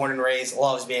guy, born and raised,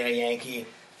 loves being a Yankee.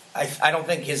 I don't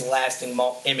think his lasting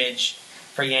image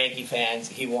for Yankee fans,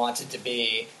 he wants it to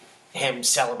be him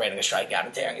celebrating a strikeout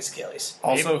and tearing his Achilles.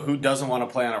 Also, who doesn't want to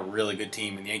play on a really good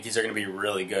team? And the Yankees are going to be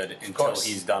really good until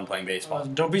he's done playing baseball.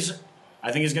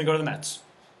 I think he's going to go to the Mets.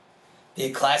 The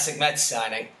classic Mets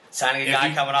signing. Signing a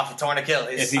guy coming off a torn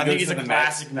Achilles. If he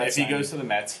goes to the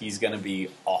Mets, he's going to be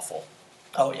awful.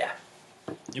 Oh, yeah.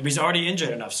 He's already injured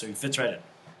enough, so he fits right in.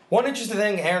 One interesting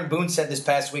thing Aaron Boone said this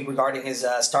past week regarding his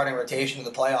starting rotation of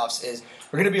the playoffs is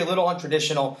we're going to be a little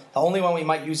untraditional. The only one we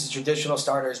might use as traditional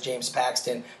starter is James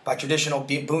Paxton. By traditional,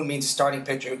 Boone means a starting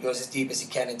pitcher who goes as deep as he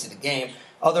can into the game.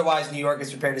 Otherwise, New York is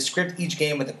prepared to script each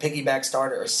game with a piggyback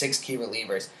starter or 6 key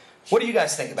relievers. What do you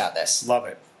guys think about this? Love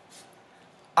it.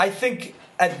 I think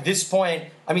at this point,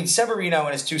 Severino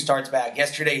in his 2 starts back.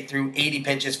 Yesterday threw 80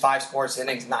 pitches, 5 scoreless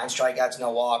innings, 9 strikeouts,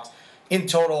 no walks. In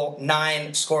total,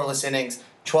 9 scoreless innings,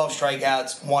 12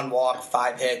 strikeouts, 1 walk,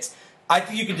 5 hits. I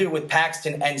think you could do it with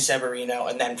Paxton and Severino,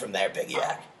 and then from there,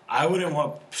 piggyback. I wouldn't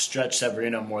want to stretch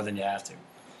Severino more than you have to.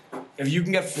 If you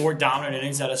can get 4 dominant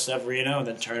innings out of Severino and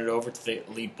then turn it over to the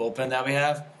elite bullpen that we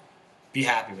have, be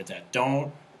happy with that.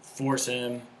 Don't force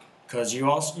him, because you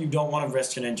don't want to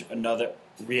risk another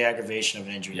re-aggravation of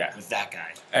an injury with that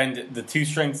guy. And the 2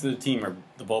 strengths of the team are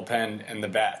the bullpen and the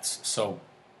bats, so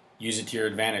use it to your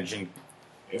advantage. And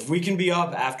if we can be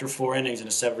up after 4 innings in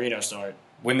a Severino start,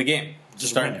 win the game.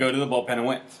 Go to the bullpen and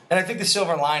win. And I think the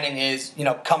silver lining is,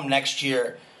 come next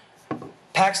year,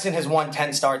 Paxton has won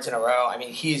 10 starts in a row.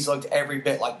 He's looked every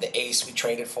bit like the ace we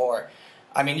traded for.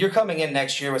 You're coming in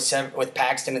next year with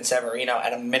Paxton and Severino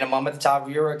at a minimum at the top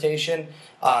of your rotation.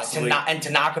 And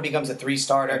Tanaka becomes a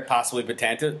 3-starter. Possibly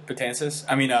Betances.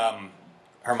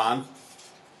 Herman.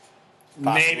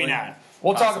 Maybe not.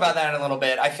 We'll talk about that in a little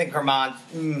bit. I think Herman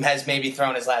has maybe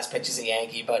thrown his last pitch as a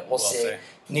Yankee, but we'll see.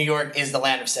 New York is the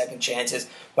land of second chances.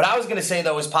 What I was going to say,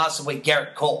 though, is possibly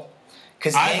Garrett Cole. I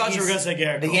thought you were going to say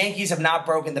Garrett Cole. The Yankees have not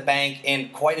broken the bank in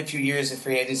quite a few years in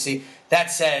free agency.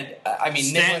 That said,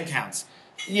 Stanton counts.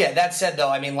 Yeah, that said, though,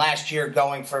 last year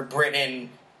going for Britton,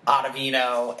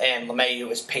 Ottavino, and LeMahieu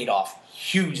was paid off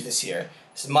huge this year.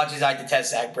 As much as I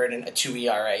detest Zach Britton, a 2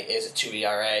 ERA is a 2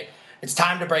 ERA. It's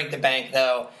time to break the bank,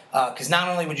 though, because not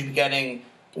only would you be getting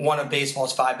one of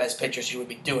baseball's 5 best pitchers, you would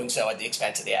be doing so at the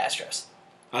expense of the Astros.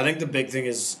 I think the big thing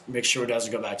is make sure it doesn't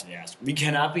go back to the Astros. We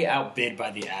cannot be outbid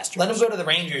by the Astros. Let them go to the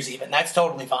Rangers even. That's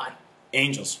totally fine.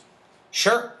 Angels.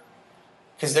 Sure.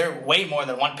 Because they're way more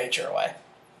than one pitcher away.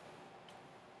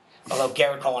 Although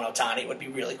caracole and Ohtani would be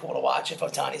really cool to watch if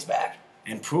Ohtani's back.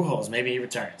 And Pujols, maybe he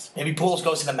returns. Maybe Pujols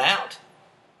goes to the mound.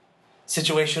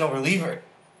 Situational reliever.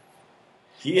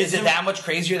 Is it that much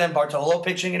crazier than Bartolo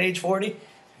pitching at age 40?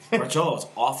 Bartolo's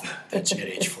awful pitching at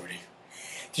age 40.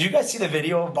 Did you guys see the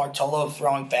video of Bartolo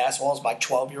throwing fastballs by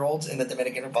 12-year-olds in the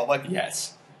Dominican Republic?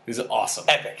 Yes. It was awesome.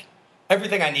 Epic.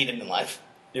 Everything I needed in life.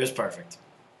 It was perfect.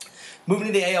 Moving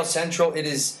to the AL Central, it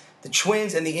is the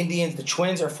Twins and the Indians. The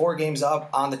Twins are 4 games up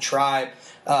on the Tribe.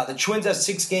 The Twins have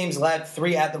 6 games left,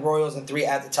 3 at the Royals and 3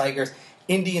 at the Tigers.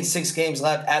 Indians 6 games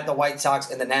left at the White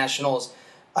Sox and the Nationals.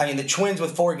 I mean, the Twins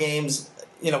with 4 games,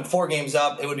 4 games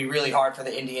up, it would be really hard for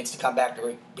the Indians to come back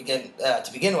to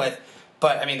begin with.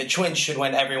 But, I mean, the Twins should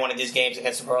win every one of these games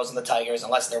against the Royals and the Tigers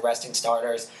unless they're resting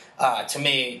starters. To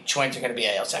me, Twins are going to be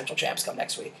AL Central champs come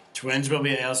next week. Twins will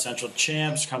be AL Central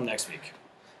champs come next week.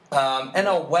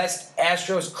 NL West,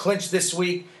 Astros clinched this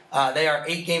week. They are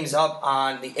 8 games up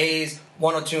on the A's,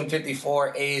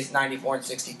 102-54, A's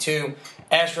 94-62.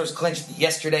 Astros clinched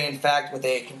yesterday, in fact, with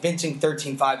a convincing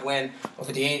 13-5 win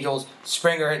over the Angels.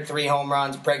 Springer hit 3 home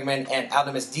runs. Bregman and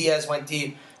Aldamis Diaz went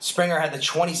deep. Springer had the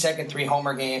 22nd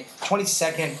 3-homer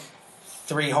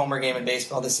game in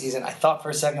baseball this season. I thought for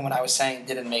a second what I was saying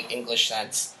didn't make English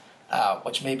sense,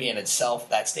 which maybe in itself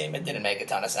that statement didn't make a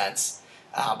ton of sense.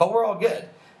 But we're all good.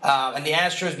 And the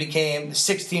Astros became the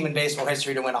 6th team in baseball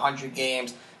history to win 100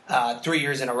 games 3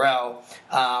 years in a row.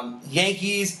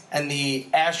 Yankees and the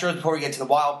Astros, before we get to the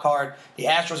wild card, the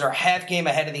Astros are a half game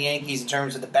ahead of the Yankees in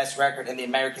terms of the best record in the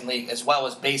American League as well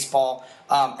as baseball,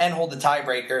 and hold the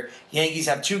tiebreaker. Yankees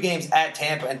have 2 games at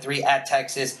Tampa and 3 at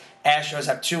Texas. Astros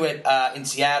have 2 in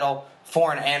Seattle,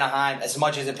 4 in Anaheim. As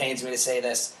much as it pains me to say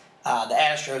this, the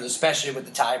Astros, especially with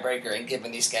the tiebreaker and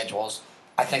given these schedules,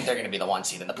 I think they're going to be the 1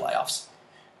 seed in the playoffs.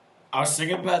 I was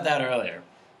thinking about that earlier.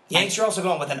 Yankees are also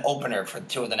going with an opener for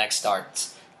 2 of the next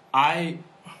starts. I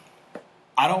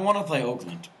don't want to play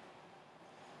Oakland.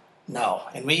 No.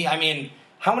 And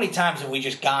how many times have we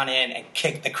just gone in and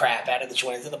kicked the crap out of the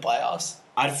Twins in the playoffs?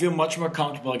 I'd feel much more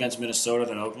comfortable against Minnesota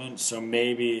than Oakland, so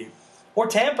maybe... Or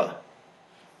Tampa.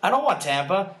 I don't want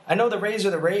Tampa. I know the Rays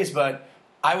are the Rays, but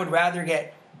I would rather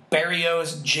get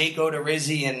Berrios, Jake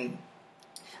Odorizzi, and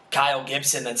Kyle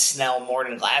Gibson than Snell,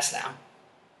 Morton, Glasnow.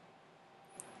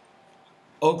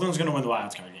 Oakland's going to win the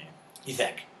wild card game. You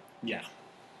think? Yeah.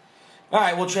 All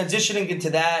right, well, transitioning into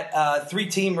that,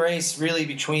 3-team race really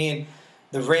between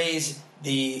the Rays,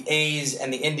 the A's,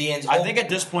 and the Indians. I think at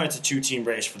this point it's a 2-team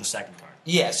race for the second card.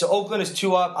 Yeah, so Oakland is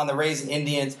 2 up on the Rays and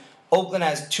Indians. Oakland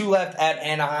has 2 left at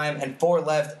Anaheim and 4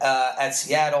 left at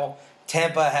Seattle.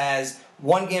 Tampa has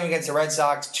 1 game against the Red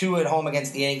Sox, 2 at home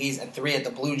against the Yankees, and 3 at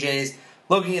the Blue Jays.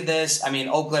 Looking at this,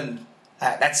 Oakland...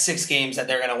 that's 6 games that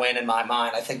they're going to win in my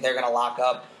mind. I think they're going to lock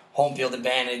up home field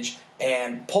advantage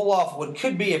and pull off what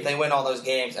could be, if they win all those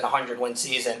games, an 100-win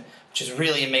season, which is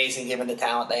really amazing given the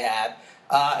talent they have.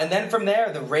 And then from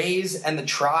there, the Rays and the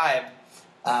Tribe.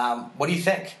 What do you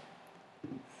think?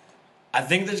 I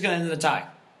think there's going to end in a tie.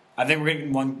 I think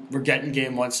we're getting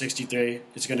game 163.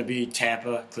 It's going to be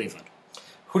Tampa, Cleveland.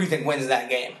 Who do you think wins that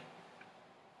game?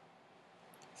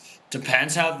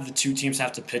 Depends how the 2 teams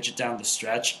have to pitch it down the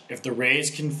stretch. If the Rays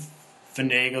can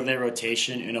finagle their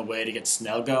rotation in a way to get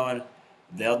Snell going,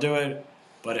 they'll do it.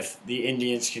 But if the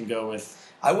Indians can go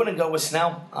with... I wouldn't go with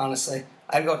Snell, honestly.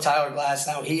 I'd go Tyler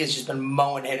Glasnow. He has just been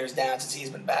mowing hitters down since he's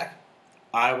been back.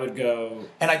 I would go...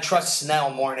 And I trust Snell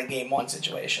more in a Game 1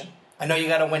 situation. I know you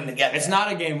got to win to get It's there.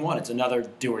 not a Game 1. It's another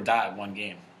do-or-die 1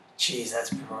 game. Jeez, that's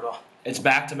brutal. It's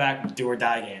back-to-back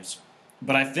do-or-die games.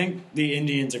 But I think the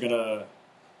Indians are going to...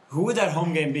 Who would that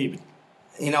home game be?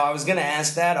 I was going to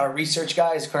ask that. Our research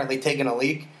guy is currently taking a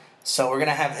leak, so we're going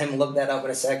to have him look that up in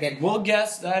a second. We'll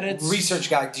guess that it's... Research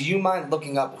guy, do you mind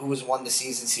looking up who has won the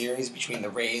season series between the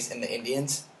Rays and the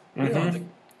Indians? Mm-hmm.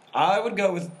 I would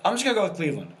go with... I'm just going to go with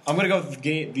Cleveland. I'm going to go with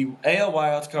the AL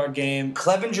wildcard game.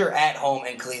 Clevenger at home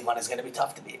in Cleveland is going to be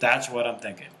tough to beat. That's what I'm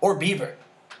thinking. Or Bieber.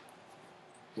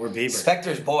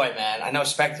 Spector's boy, man. I know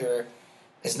Spector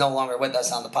is no longer with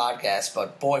us on the podcast,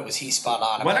 but boy, was he spot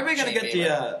on. When are we going to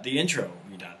get the intro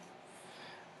redone?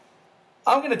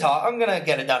 I'm going to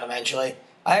get it done eventually.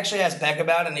 I actually asked Beck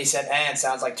about it, and he said, it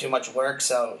sounds like too much work,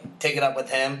 so take it up with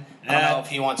him. I don't know if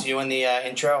he wants you in the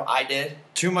intro. I did.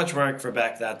 Too much work for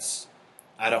Beck.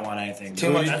 I don't want anything.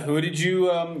 Who did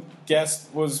you guess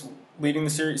was leading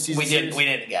the season? We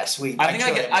didn't guess.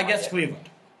 I guessed Cleveland.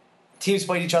 Teams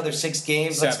played each other 6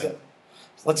 games. 7.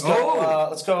 Let's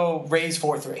go Rays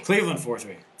 4-3. Cleveland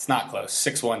 4-3. It's not close.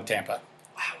 6-1 Tampa.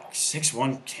 Wow,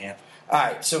 6-1 Tampa. All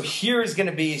right, so here's going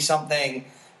to be something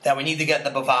that we need to get the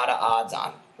Bovada odds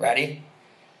on. Ready?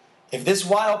 If this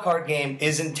wild card game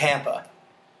is in Tampa,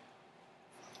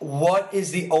 what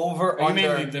is the over-under?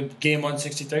 You mean the game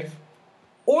 163?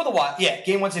 Or the wild, yeah,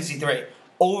 game 163.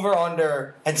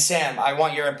 Over-under, and Sam, I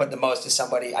want your input the most as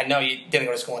somebody, I know you didn't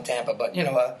go to school in Tampa, but,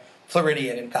 a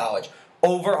Floridian in college.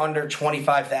 Over-under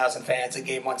 25,000 fans at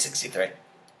game 163.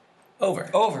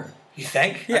 Over. You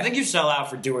think? Yeah. I think you sell out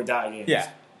for do or die games. Yeah.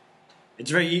 It's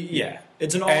very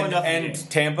It's an all or nothing game. And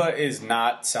Tampa is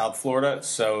not South Florida,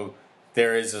 so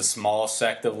there is a small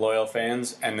sect of loyal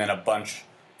fans, and then a bunch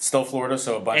still Florida,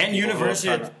 so a bunch. And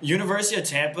University of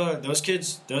Tampa, those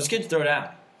kids throw down.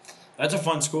 That's a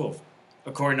fun school,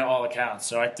 according to all accounts.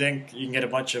 So I think you can get a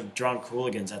bunch of drunk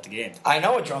hooligans at the game. I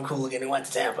know a drunk hooligan who went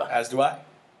to Tampa. As do I.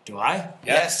 Do I?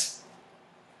 Yes.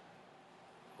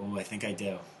 Oh, I think I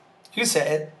do. You say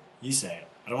it. You say it.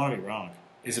 I don't want to be wrong.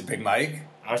 Is it Big Mike?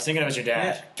 I was thinking it was your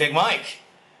dad. Yeah. Big Mike.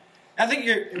 I think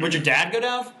would your dad go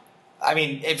down? I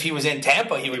mean, if he was in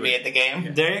Tampa, he would be at the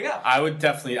game. There you go.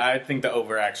 I think the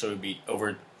over actually would be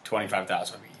over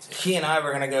 25,000 would be easy. He and I were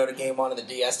going to go to game 1 of the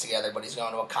DS together, but he's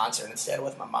going to a concert instead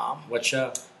with my mom. What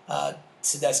show?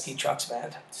 Sadesky Trucks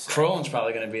Band. Crolin's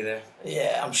probably going to be there.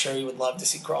 Yeah, I'm sure he would love to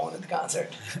see Crolin at the concert.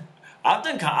 I've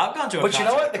gone to a concert. But you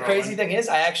know what? The crazy thing is,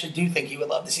 I actually do think he would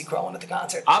love to see Crolin at the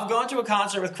concert. I've gone to a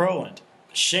concert with Crowland.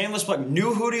 Shameless plug.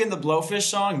 New Hootie and the Blowfish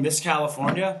song, Miss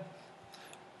California.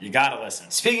 You gotta listen.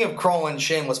 Speaking of Crolin,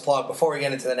 shameless plug, before we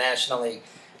get into the National League,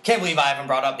 can't believe I haven't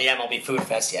brought up the MLB Food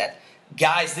Fest yet.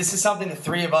 Guys, this is something the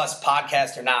three of us,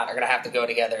 podcast or not, are going to have to go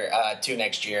together to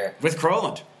next year. With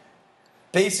Crowland.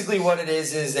 Basically what it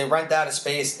is they rent out a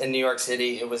space in New York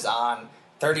City. It was on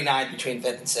 39th between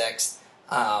 5th and 6th.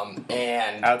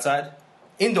 And outside?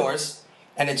 Indoors.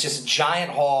 And it's just a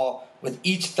giant hall with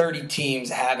each 30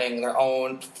 teams having their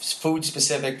own food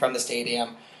specific from the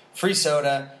stadium. Free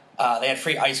soda. They had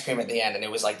free ice cream at the end, and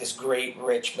it was like this great,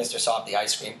 rich Mr. Softy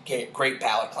ice cream. Great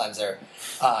palate cleanser.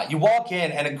 You walk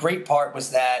in, and a great part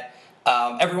was that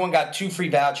everyone got 2 free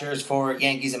vouchers for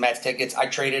Yankees and Mets tickets. I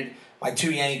traded my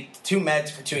 2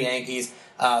 Mets for 2 Yankees.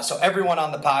 So everyone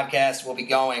on the podcast will be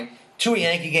going to a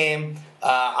Yankee game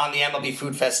on the MLB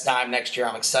Food Fest dime next year.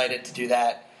 I'm excited to do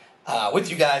that with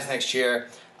you guys next year.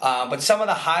 But some of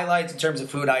the highlights in terms of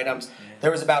food items, there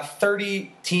was about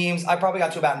 30 teams. I probably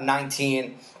got to about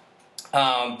 19.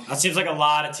 That seems like a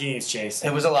lot of teams, Chase.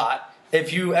 It was a lot.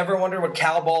 If you ever wonder what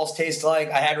cow balls taste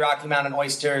like, I had Rocky Mountain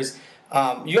oysters.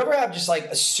 You ever have just like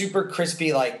a super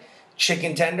crispy like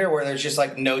chicken tender where there's just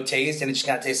like no taste and it just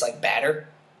kind of tastes like batter?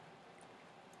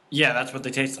 Yeah, that's what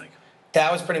they taste like.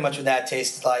 That was pretty much what that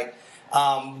tasted like.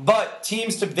 But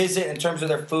teams to visit in terms of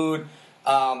their food,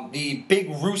 the Big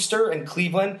Rooster in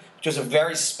Cleveland, which was a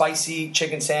very spicy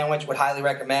chicken sandwich, would highly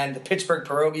recommend. The Pittsburgh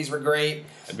pierogies were great.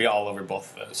 I'd be all over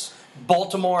both of those.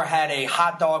 Baltimore had a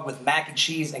hot dog with mac and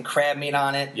cheese and crab meat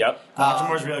on it. Yep.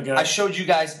 Baltimore's really good. I showed you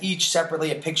guys each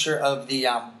separately a picture of the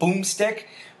boomstick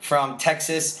from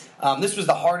Texas. This was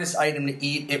the hardest item to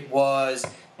eat. It was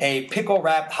a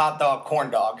pickle-wrapped hot dog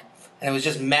corn dog, and it was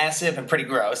just massive and pretty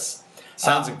gross.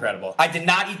 Sounds incredible. I did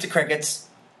not eat the crickets.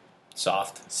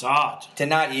 Soft. Did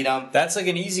not eat them. That's like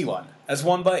an easy one. That's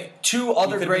one bite. 2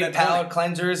 other great palate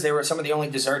cleansers. They were some of the only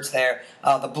desserts there.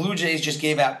 The Blue Jays just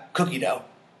gave out cookie dough.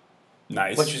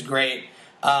 Nice. Which was great.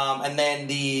 And then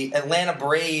the Atlanta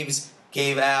Braves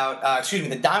gave out,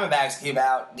 the Diamondbacks gave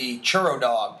out the churro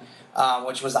dog,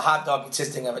 which was a hot dog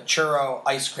consisting of a churro,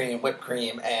 ice cream, whipped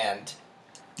cream, and...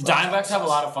 The Diamondbacks have a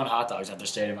lot of fun hot dogs at their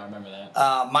stadium, I remember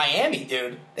that. Miami,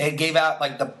 dude. They gave out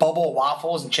like the bubble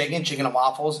waffles and chicken and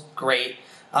waffles. Great.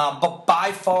 But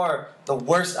by far, the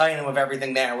worst item of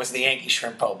everything there was the Yankee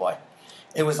shrimp po' boy.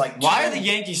 It was like... Why are the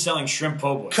Yankees selling shrimp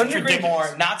po' boys? Couldn't agree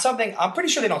more. Not something... I'm pretty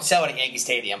sure they don't sell it at Yankee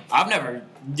Stadium. I've never...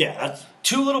 Yeah, that's...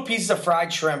 2 little pieces of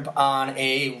fried shrimp on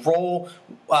a roll,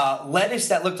 lettuce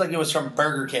that looked like it was from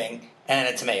Burger King, and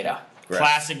a tomato.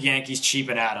 Classic Yankees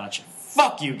cheaping out on you.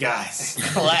 Fuck you guys.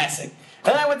 Classic.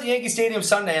 And then I went to Yankee Stadium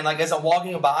Sunday, and like as I'm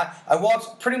walking by, I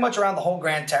walked pretty much around the whole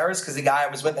Grand Terrace because the guy I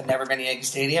was with had never been to Yankee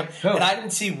Stadium, and I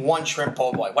didn't see one shrimp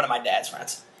po' boy. One of my dad's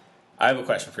friends. I have a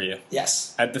question for you.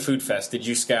 Yes. At the Food Fest, did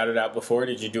you scout it out before?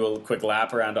 Did you do a quick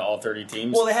lap around to all 30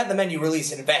 teams? Well, they had the menu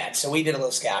released in advance, so we did a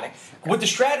little scouting. What the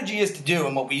strategy is to do,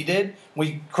 and what we did,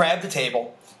 we grabbed the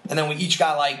table, and then we each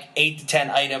got like 8 to 10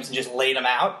 items and just laid them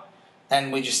out,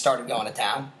 and we just started going to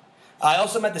town. I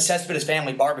also met the Cespedes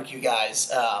Family Barbecue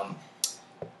guys,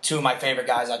 2 of my favorite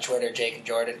guys on Twitter, Jake and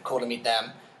Jordan. Cool to meet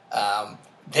them.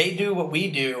 They do what we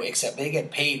do, except they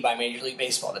get paid by Major League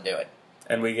Baseball to do it.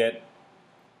 And we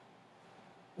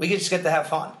just get to have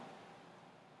fun.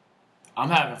 I'm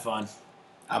having fun.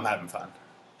 I'm having fun.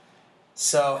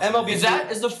 So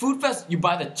MLB Is the Food Fest, you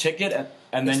buy the ticket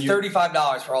and then it's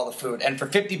 $35 for all the food, and for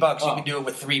 $50 you can do it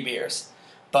with 3 beers.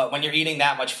 But when you're eating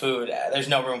that much food, there's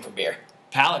no room for beer.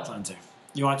 Palate cleanser.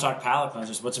 You want to talk palate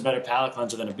cleansers? What's a better palate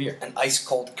cleanser than a beer? An ice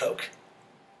cold Coke.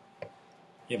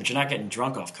 Yeah, but you're not getting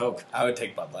drunk off Coke. I would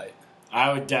take Bud Light.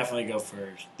 I would definitely go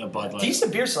for the Bud Light.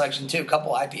 Decent beer selection too. A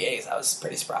couple IPAs. I was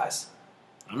pretty surprised.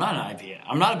 I'm not an IPA.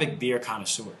 I'm not a big beer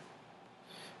connoisseur.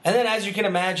 And then, as you can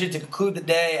imagine, to conclude the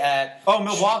day at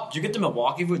Milwaukee. Did you get the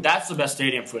Milwaukee food? That's the best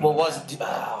stadium food. what was it?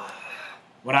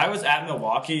 When I was at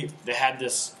Milwaukee, they had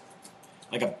this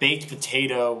like a baked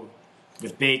potato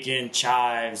with bacon,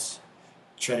 chives,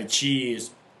 shredded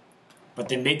cheese, but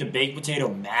they made the baked potato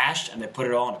mashed and they put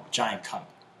it all in a giant cup.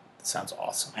 That sounds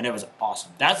awesome. And it was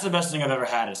awesome. That's the best thing I've ever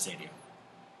had at a stadium.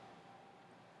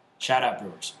 Shout out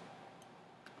Brewers.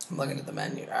 I'm looking at the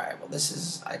menu. All right. Well, this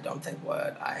is I don't think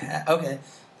what I had. Okay,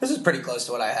 this is pretty close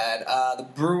to what I had. The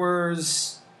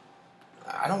Brewers.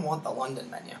 I don't want the London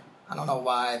menu. I don't know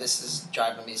why this is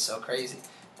driving me so crazy.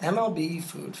 MLB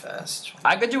Food Fest.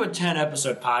 I could do a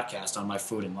 10-episode podcast on my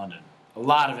food in London. A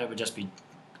lot of it would just be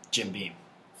Jim Beam.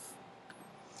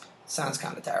 Sounds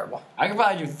kind of terrible. I could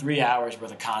probably do 3 hours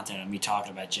worth of content on me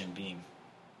talking about Jim Beam.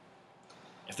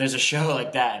 If there's a show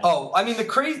like that. Oh, I mean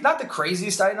not the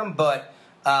craziest item, but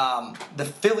the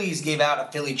Phillies gave out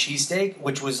a Philly cheesesteak,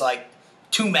 which was like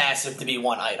too massive to be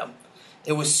one item.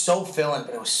 It was so filling,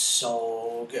 but it was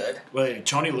so good. Wait,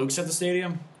 Tony Luke's at the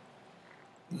stadium?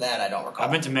 That I don't recall.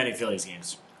 I've been to many Phillies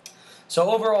games. So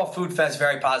overall, Food Fest,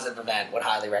 very positive event. Would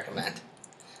highly recommend.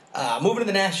 Moving to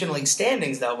the National League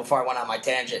standings, though, before I went on my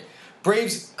tangent.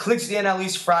 Braves clinched the NL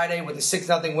East Friday with a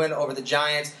 6-0 win over the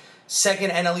Giants.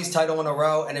 Second NL East title in a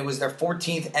row, and it was their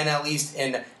 14th NL East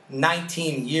in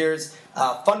 19 years.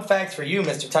 Fun fact for you,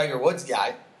 Mr. Tiger Woods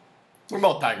guy. We're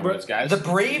both Tiger Woods guys. The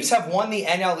Braves have won the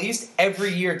NL East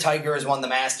every year Tiger has won the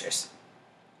Masters.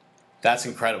 That's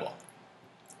incredible.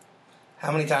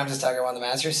 How many times has Tiger won the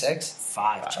Masters? 6?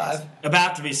 5. Five?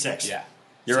 About to be 6. Yeah.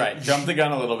 You're right. Jump the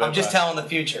gun a little bit. I'm just telling the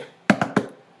future.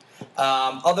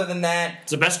 Other than that,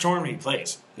 It's the best tournament he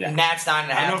plays. Yeah. Nats 9.5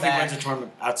 I don't know if he back. wins a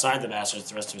tournament outside the Masters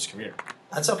the rest of his career.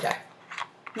 That's okay.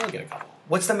 You'll get a couple.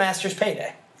 What's the Masters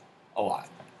payday? A lot.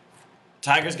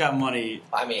 Tiger's got money.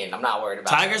 I mean, I'm not worried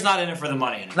about Tiger's not in it for the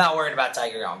money I'm anymore. not worried about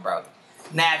Tiger going broke.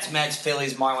 Nats, Mets,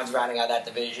 Phillies, Marlins rounding out that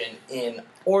division in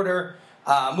order.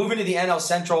 Moving to the NL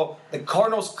Central, the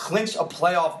Cardinals clinched a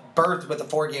playoff berth with a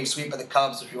 4-game sweep of the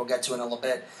Cubs, which we'll get to in a little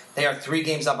bit. They are 3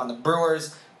 games up on the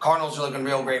Brewers. Cardinals are looking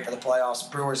real great for the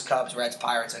playoffs. Brewers, Cubs, Reds,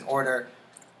 Pirates in order.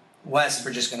 West,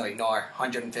 we're just going to ignore.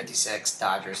 156,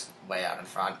 Dodgers way out in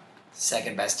front.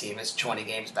 Second best team is 20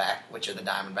 games back, which are the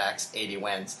Diamondbacks, 80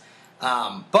 wins.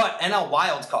 But NL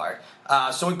wild card.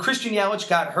 So when Christian Yelich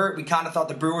got hurt, we kind of thought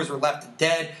the Brewers were left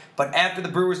dead. But after the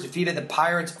Brewers defeated the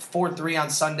Pirates 4-3 on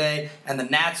Sunday, and the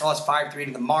Nats lost 5-3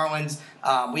 to the Marlins,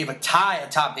 we have a tie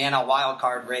atop the NL wild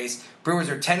card race. Brewers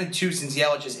are 10-2 since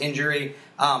Yelich's injury.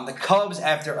 The Cubs,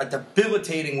 after a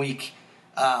debilitating week,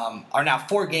 are now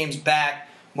 4 games back.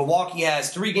 Milwaukee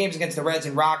has 3 games against the Reds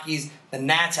and Rockies. The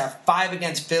Nats have 5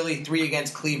 against Philly, 3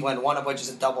 against Cleveland, one of which is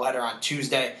a doubleheader on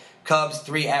Tuesday. Cubs,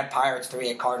 3 at Pirates,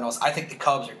 3 at Cardinals. I think the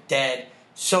Cubs are dead.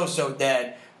 So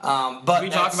dead. But Can we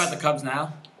talk about the Cubs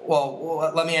now?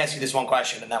 Well, let me ask you this one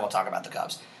question, and then we'll talk about the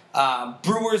Cubs.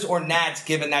 Brewers or Nats,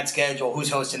 given that schedule, who's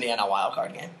hosting the NL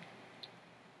wildcard game?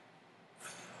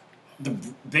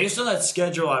 Based on that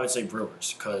schedule, I would say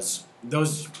Brewers, because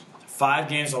those 5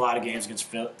 games, a lot of games against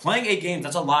Philly. Playing 8 games,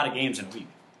 that's a lot of games in a week.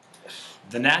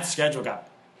 The Nats schedule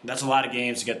that's a lot of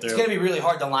games to get through. It's going to be really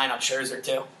hard to line up Scherzer,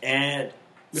 too. And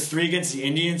with 3 against the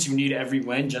Indians, who need every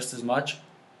win just as much,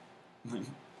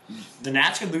 the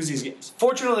Nats could lose these games.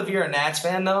 Fortunately, if you're a Nats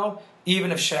fan, though,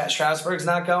 even if Strasburg's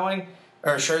not going,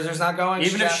 or Scherzer's not going,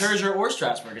 Even if Scherzer or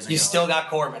Strasburg isn't you going. still got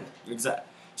Corbin. Exactly.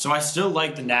 So I still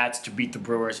like the Nats to beat the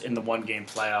Brewers in the 1-game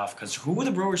playoff, because who were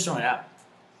the Brewers throwing out?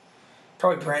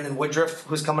 Probably Brandon Woodruff,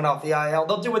 who's coming off the IL.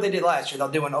 They'll do what they did last year. They'll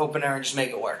do an opener and just make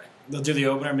it work. They'll do the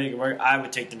opener, make it work. I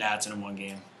would take the Nats in a 1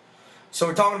 game. So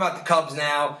we're talking about the Cubs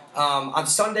now. On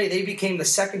Sunday, they became the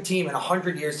second team in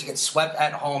 100 years to get swept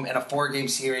at home in a 4-game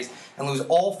series and lose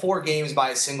all 4 games by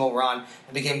a single run.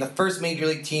 It became the first Major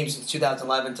League team since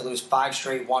 2011 to lose 5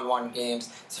 straight 1-1 games.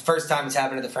 It's the first time it's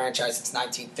happened to the franchise since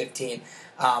 1915.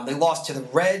 They lost to the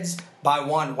Reds by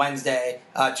 1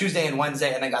 Tuesday and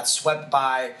Wednesday, and they got swept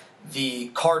by the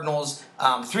Cardinals.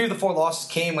 3 of the 4 losses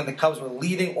came when the Cubs were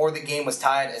leading or the game was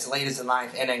tied as late as the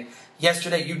 9th inning.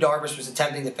 Yesterday, Yu Darvish was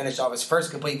attempting to finish off his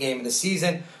first complete game of the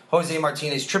season. Jose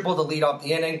Martinez tripled to lead off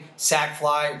the inning, sac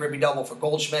fly, ribby double for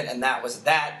Goldschmidt, and that was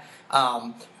that.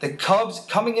 The Cubs,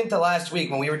 coming into last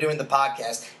week when we were doing the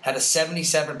podcast, had a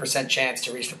 77% chance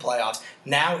to reach the playoffs.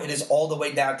 Now it is all the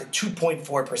way down to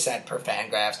 2.4% per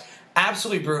Fangraphs.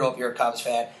 Absolutely brutal if you're a Cubs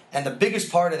fan. And the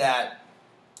biggest part of that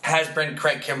has been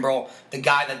Craig Kimbrell, the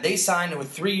guy that they signed to a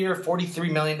 3-year,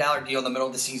 $43 million deal in the middle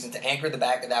of the season to anchor the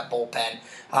back of that bullpen.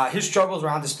 His struggles were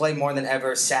on display more than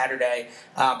ever Saturday,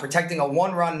 protecting a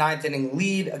 1-run 9th-inning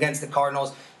lead against the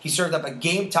Cardinals. He served up a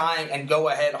game-tying and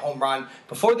go-ahead home run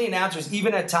before the announcers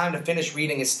even had time to finish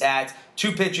reading his stats.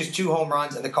 2 pitches, 2 home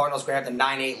runs, and the Cardinals grabbed a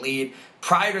 9-8 lead.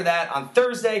 Prior to that, on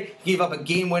Thursday, he gave up a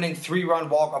game-winning 3-run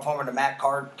walk-off homer to Matt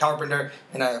Carpenter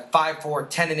in a 5-4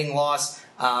 10-inning loss.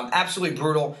 Absolutely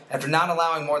brutal. After not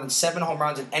allowing more than 7 home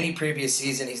runs in any previous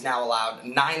season, he's now allowed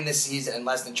 9 this season in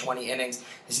less than 20 innings.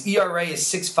 His ERA is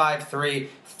 6.53,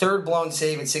 third blown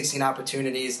save in 16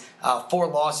 opportunities, 4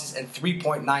 losses, and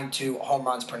 3.92 home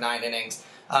runs per 9 innings.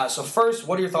 So first,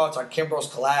 what are your thoughts on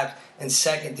Kimbrell's collapse? And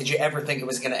second, did you ever think it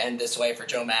was going to end this way for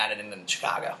Joe Maddon in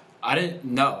Chicago? I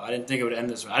didn't think it would end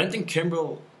this way. I didn't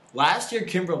think last year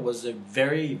Kimbrell was a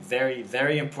very, very,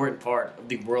 very important part of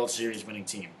the World Series winning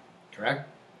team. Correct?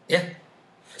 Yeah.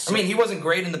 I mean, he wasn't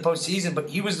great in the postseason, but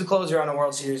he was the closer on a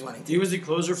World Series winning team. He was the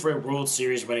closer for a World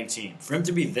Series winning team. For him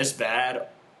to be this bad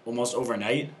almost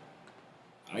overnight,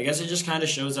 I guess it just kind of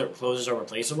shows that closers are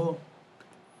replaceable.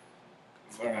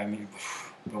 I mean,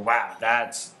 but wow,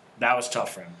 that was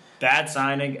tough for him. Bad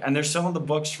signing, and they're still on the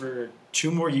books for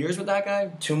 2 more years with that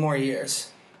guy? 2 more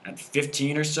years. At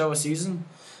 15 or so a season?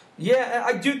 Yeah,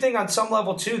 I do think on some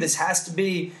level, too, this has to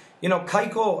be,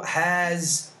 Keuchel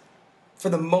has, for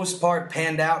the most part,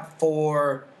 panned out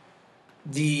for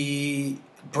the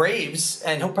Braves,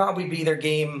 and he'll probably be their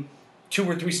game 2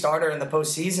 or 3 starter in the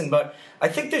postseason. But I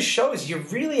think this shows you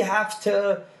really have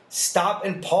to stop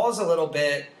and pause a little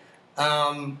bit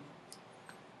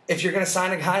if you're going to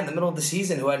sign a guy in the middle of the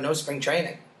season who had no spring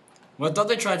training. Well, I thought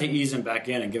they tried to ease him back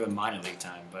in and give him minor league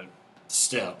time, but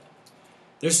still.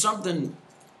 There's something...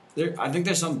 I think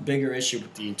there's some bigger issue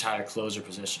with the entire closer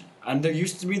position. And there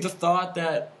used to be the thought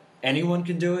that anyone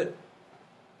can do it.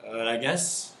 I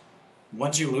guess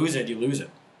once you lose it, you lose it.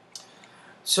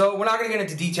 So we're not going to get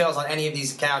into details on any of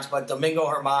these accounts, but Domingo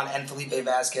Germán and Felipe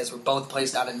Vasquez were both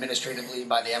placed on administrative leave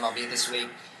by the MLB this week.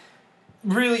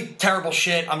 Really terrible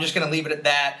shit. I'm just going to leave it at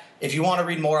that. If you want to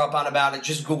read more up about it,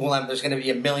 just Google them. There's going to be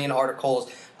a million articles.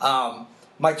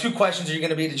 My 2 questions are going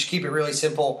to be to just keep it really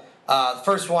simple. The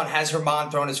first one, has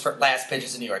Germán thrown his last pitch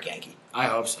as a New York Yankee? I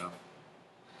hope so.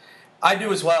 I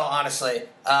do as well, honestly.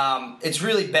 It's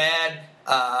really bad,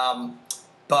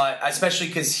 but especially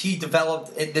because he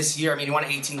developed it this year. I mean, he won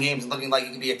 18 games looking like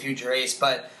he could be a future ace,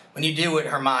 but when you do what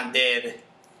Germán did,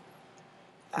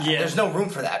 there's no room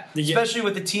for that. Especially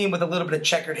with the team with a little bit of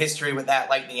checkered history with that,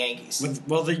 like the Yankees.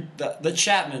 The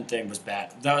Chapman thing was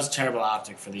bad. That was terrible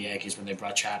optic for the Yankees when they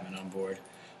brought Chapman on board.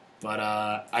 But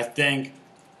I think...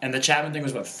 And the Chapman thing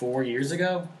was, 4 years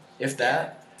ago? If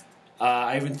that.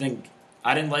 I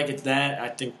didn't like it then. I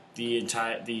think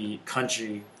the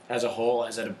country as a whole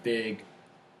has had a big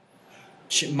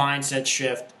mindset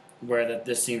shift where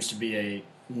this seems to be a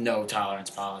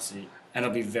no-tolerance policy. And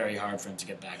it'll be very hard for him to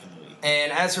get back in the league.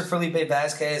 And as for Felipe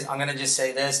Vasquez, I'm going to just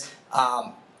say this.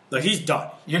 Look, he's done.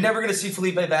 You're never going to see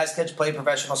Felipe Vasquez play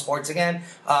professional sports again.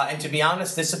 And to be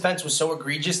honest, this offense was so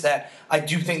egregious that I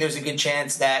do think there's a good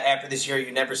chance that after this year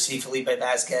you never see Felipe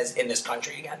Vasquez in this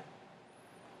country again.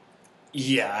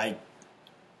 Yeah,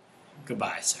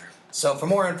 goodbye, sir. So for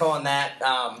more info on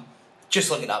that,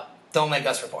 just look it up. Don't make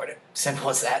us report it. Simple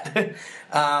as that.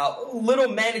 Little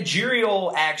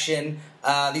managerial action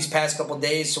these past couple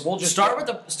days. So we'll just start with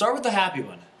the happy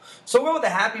one. So we'll go with the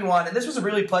happy one, and this was a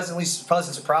really pleasant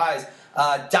surprise.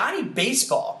 Donnie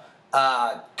Baseball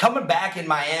coming back in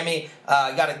Miami.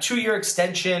 Got a 2-year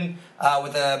extension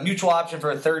with a mutual option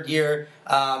for a 3rd year.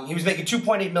 He was making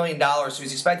 $2.8 million, so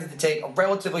he's expected to take a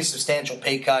relatively substantial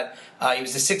pay cut. He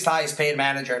was the 6th highest paid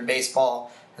manager in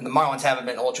baseball, and the Marlins haven't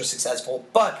been ultra successful.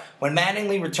 But when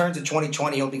Mattingly returns in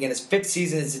 2020, he'll begin his 5th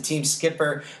season as the team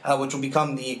skipper, which will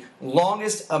become the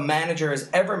longest a manager has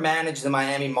ever managed the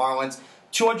Miami Marlins.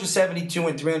 272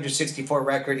 and 364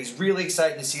 record. He's really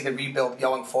excited to see the rebuild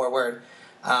going forward.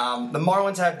 The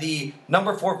Marlins have the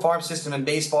number 4 farm system in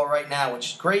baseball right now,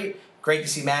 which is great. Great to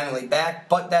see Mattingly back.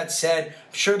 But that said,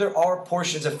 I'm sure there are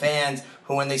portions of fans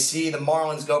who, when they see the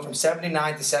Marlins go from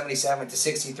 79 to 77 to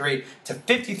 63 to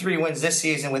 53 wins this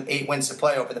season with 8 wins to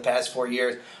play over the past 4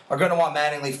 years, are going to want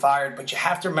Mattingly fired. But you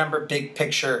have to remember big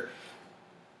picture.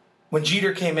 When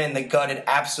Jeter came in, they gutted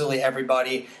absolutely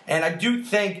everybody. And I do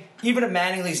think, even if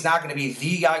Mattingly's not going to be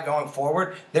the guy going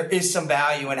forward, there is some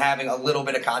value in having a little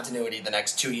bit of continuity the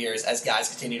next 2 years as guys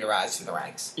continue to rise through the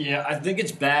ranks. Yeah, I think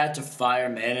it's bad to fire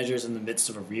managers in the midst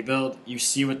of a rebuild. You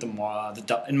see what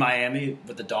in Miami,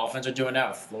 what the Dolphins are doing now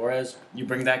with Flores. You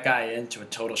bring that guy into a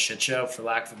total shit show, for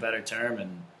lack of a better term,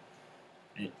 and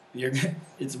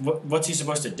what's he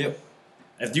supposed to do?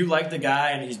 If you like the guy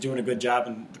and he's doing a good job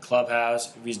in the clubhouse,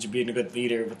 if he's being a good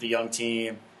leader with the young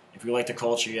team, if you like the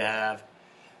culture you have,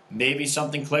 maybe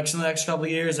something clicks in the next couple of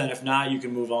years, and if not, you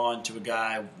can move on to a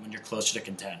guy when you're closer to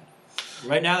contend.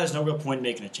 Right now, there's no real point in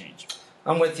making a change.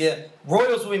 I'm with you.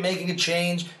 Royals will be making a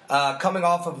change coming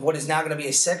off of what is now going to be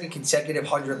a second consecutive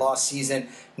 100-loss season.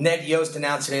 Ned Yost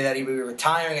announced today that he will be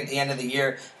retiring at the end of the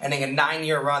year, ending a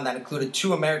 9-year run that included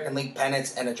 2 American League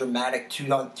pennants and a dramatic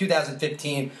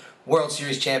 2015 World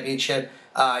Series championship.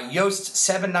 Yost's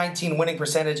 .719 winning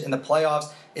percentage in the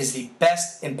playoffs is the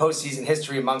best in postseason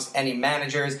history amongst any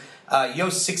managers.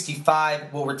 Yost,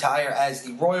 65, will retire as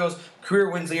the Royals'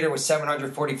 career wins leader with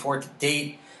 744 to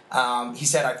date. He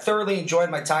said, "I thoroughly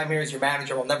enjoyed my time here as your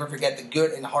manager. We'll never forget the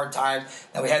good and hard times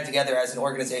that we had together as an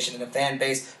organization and a fan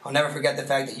base. I'll never forget the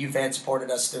fact that you fans supported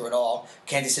us through it all.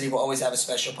 Kansas City will always have a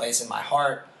special place in my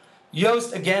heart."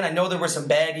 Yost, again, I know there were some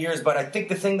bad years, but I think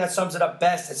the thing that sums it up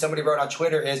best, as somebody wrote on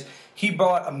Twitter, is he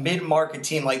brought a mid-market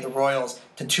team like the Royals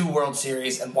to 2 World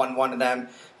Series and won one of them.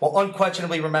 Well,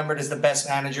 unquestionably remembered as the best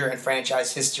manager in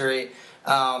franchise history.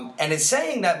 And it's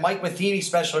saying that Mike Matheny,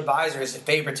 special advisor, is the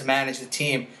favorite to manage the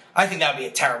team. I think that would be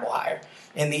a terrible hire.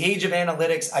 In the age of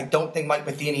analytics, I don't think Mike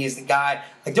Matheny is the guy.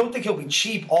 I don't think he'll be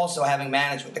cheap also having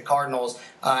managed with the Cardinals,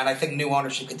 and I think new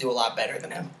ownership could do a lot better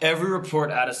than him. Every report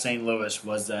out of St. Louis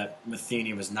was that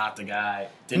Matheny was not the guy.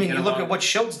 You look at what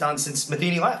Schultz done since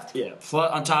Matheny left. Yeah,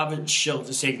 on top of it, Schultz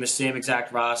has taken the same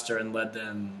exact roster and led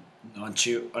them on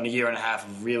a year and a half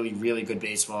of really, really good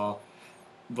baseball.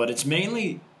 But it's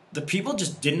mainly the people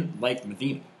just didn't like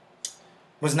Matheny.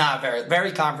 Was not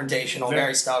very confrontational,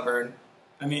 very stubborn.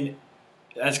 I mean,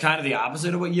 that's kind of the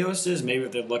opposite of what Yost is. Maybe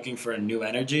if they're looking for a new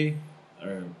energy,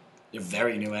 or a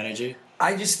very new energy.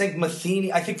 I just think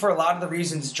Matheny, I think for a lot of the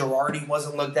reasons Girardi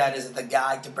wasn't looked at as the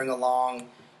guy to bring along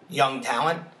young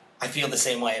talent, I feel the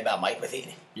same way about Mike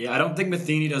Matheny. Yeah, I don't think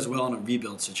Matheny does well in a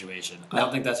rebuild situation. No. I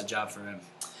don't think that's a job for him.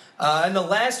 And the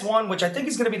last one, which I think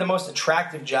is going to be the most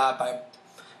attractive job by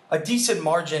a decent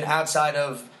margin outside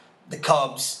of the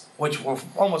Cubs, which will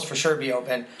almost for sure be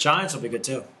open. Giants will be good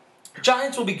too.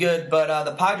 Giants will be good, but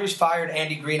the Padres fired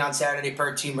Andy Green on Saturday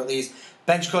per team release.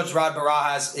 Bench coach Rod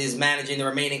Barajas is managing the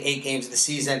remaining 8 games of the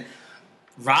season.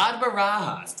 Rod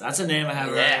Barajas. That's a name I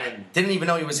haven't heard. Didn't even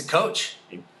know he was a coach.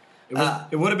 It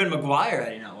would have been McGuire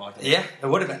had he not walked in. Yeah, it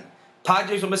would have been.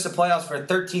 Padres will miss the playoffs for a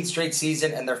 13th straight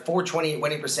season, and their .428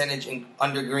 winning percentage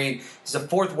under Green is the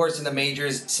 4th worst in the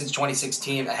majors since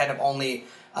 2016, behind only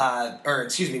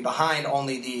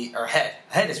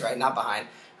ahead is right, not behind.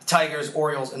 The Tigers,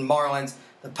 Orioles, and Marlins.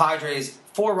 The Padres,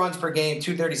 4 runs per game,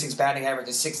 .236 batting average,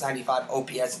 and .695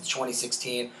 OPS since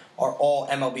 2016 are all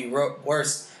MLB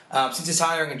worst. Since his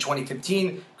hiring in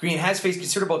 2015, Green has faced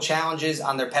considerable challenges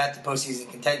on their path to postseason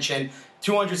contention.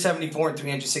 274 and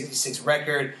 366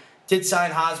 record. Did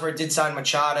sign Hosmer, did sign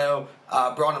Machado,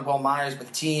 brought in Will Myers, but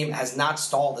the team has not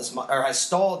stalled as much, or has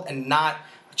stalled and not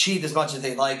achieved as much as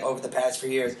they'd like over the past few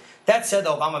years. That said,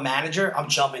 though, if I'm a manager, I'm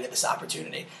jumping at this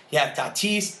opportunity. You have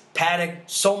Tatis, Paddock,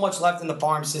 so much left in the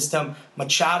farm system.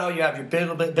 Machado, you have your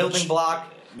building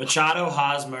block. Machado,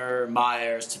 Hosmer,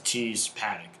 Myers, Tatis,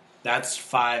 Paddock. That's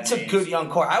 5 It's a good young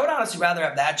core. I would honestly rather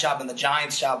have that job than the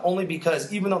Giants job, only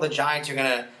because even though the Giants are going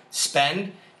to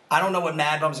spend, I don't know what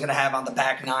Mad Bum's going to have on the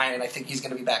back 9, and I think he's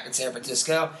going to be back in San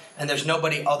Francisco. And there's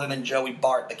nobody other than Joey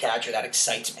Bart, the catcher, that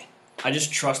excites me. I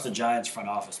just trust the Giants front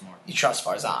office more. You trust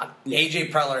Farzan. Yeah. A.J.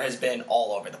 Preller has been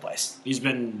all over the place. He's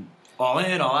been all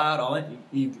in, all out, all in.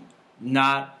 He's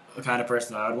not the kind of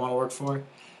person I would want to work for,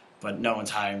 but no one's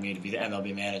hiring me to be the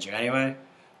MLB manager anyway.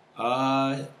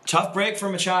 Tough break for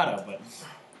Machado, but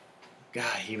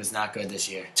God, he was not good this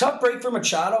year. Tough break for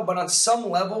Machado, but on some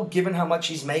level, given how much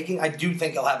he's making, I do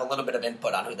think he'll have a little bit of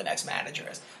input on who the next manager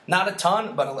is. Not a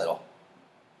ton, but a little.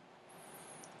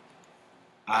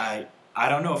 I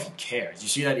don't know if he cares. You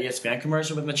see that ESPN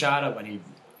commercial with Machado when he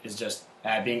is just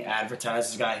being advertised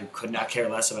as a guy who could not care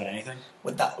less about anything?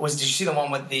 Did you see the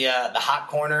one with the hot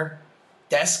corner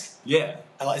desk? Yeah.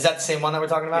 Is that the same one that we're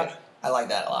talking about? Yeah. I like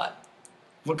that a lot.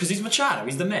 Well, because he's Machado.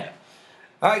 He's the man.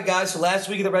 All right, guys. So last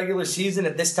week of the regular season,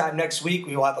 at this time next week,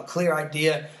 we will have a clear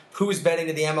idea who is betting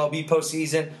to the MLB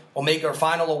postseason. We'll make our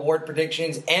final award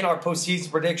predictions and our postseason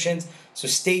predictions. So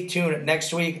stay tuned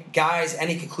next week. Guys,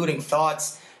 any concluding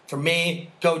thoughts For me,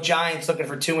 go Giants, looking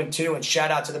for 2-2, and shout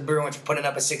out to the Bruins for putting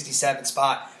up a 67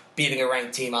 spot, beating a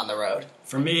ranked team on the road.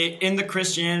 For me, in the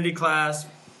Christianity class,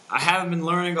 I haven't been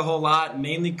learning a whole lot,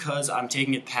 mainly because I'm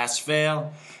taking it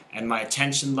pass-fail, and my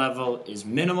attention level is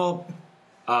minimal.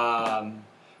 But I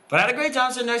had a great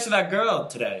time sitting next to that girl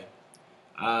today.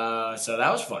 So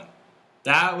that was fun.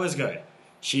 That was good.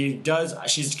 She's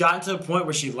gotten to the point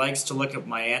where she likes to look at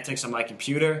my antics on my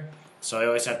computer, so I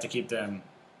always have to keep them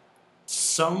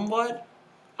somewhat.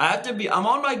 I'm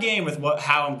on my game with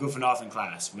how I'm goofing off in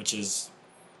class, which is,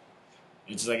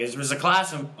 it was a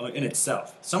class in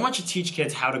itself. Someone should teach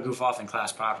kids how to goof off in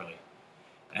class properly.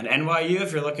 And NYU,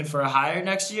 if you're looking for a hire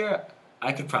next year,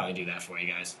 I could probably do that for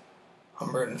you guys.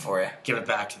 I'm rooting for you. Give it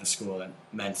back to the school that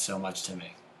meant so much to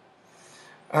me.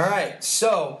 All right,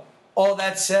 so all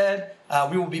that said,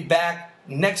 we will be back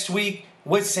next week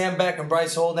with Sam Beck and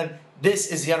Bryce Holden. This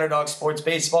is the Underdog Sports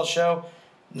Baseball Show,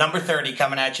 number 30,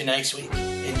 coming at you next week.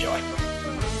 Enjoy.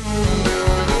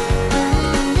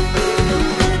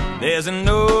 There's a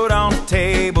note on the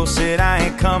table, said I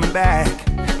ain't coming back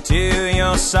till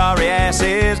your sorry ass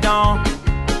is gone.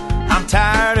 I'm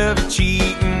tired of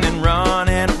cheating and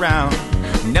running around.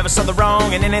 Never saw the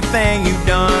wrong in anything you've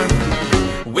done.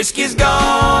 Whiskey's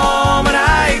gone, but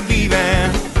I ain't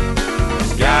leaving.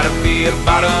 There's gotta be a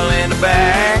bottle in the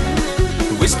back.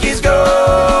 Whiskey's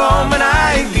gone, but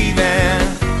I ain't leaving.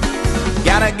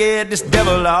 Gotta get this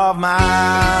devil off my.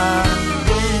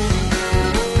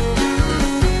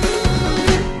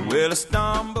 Well, I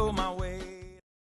stumble my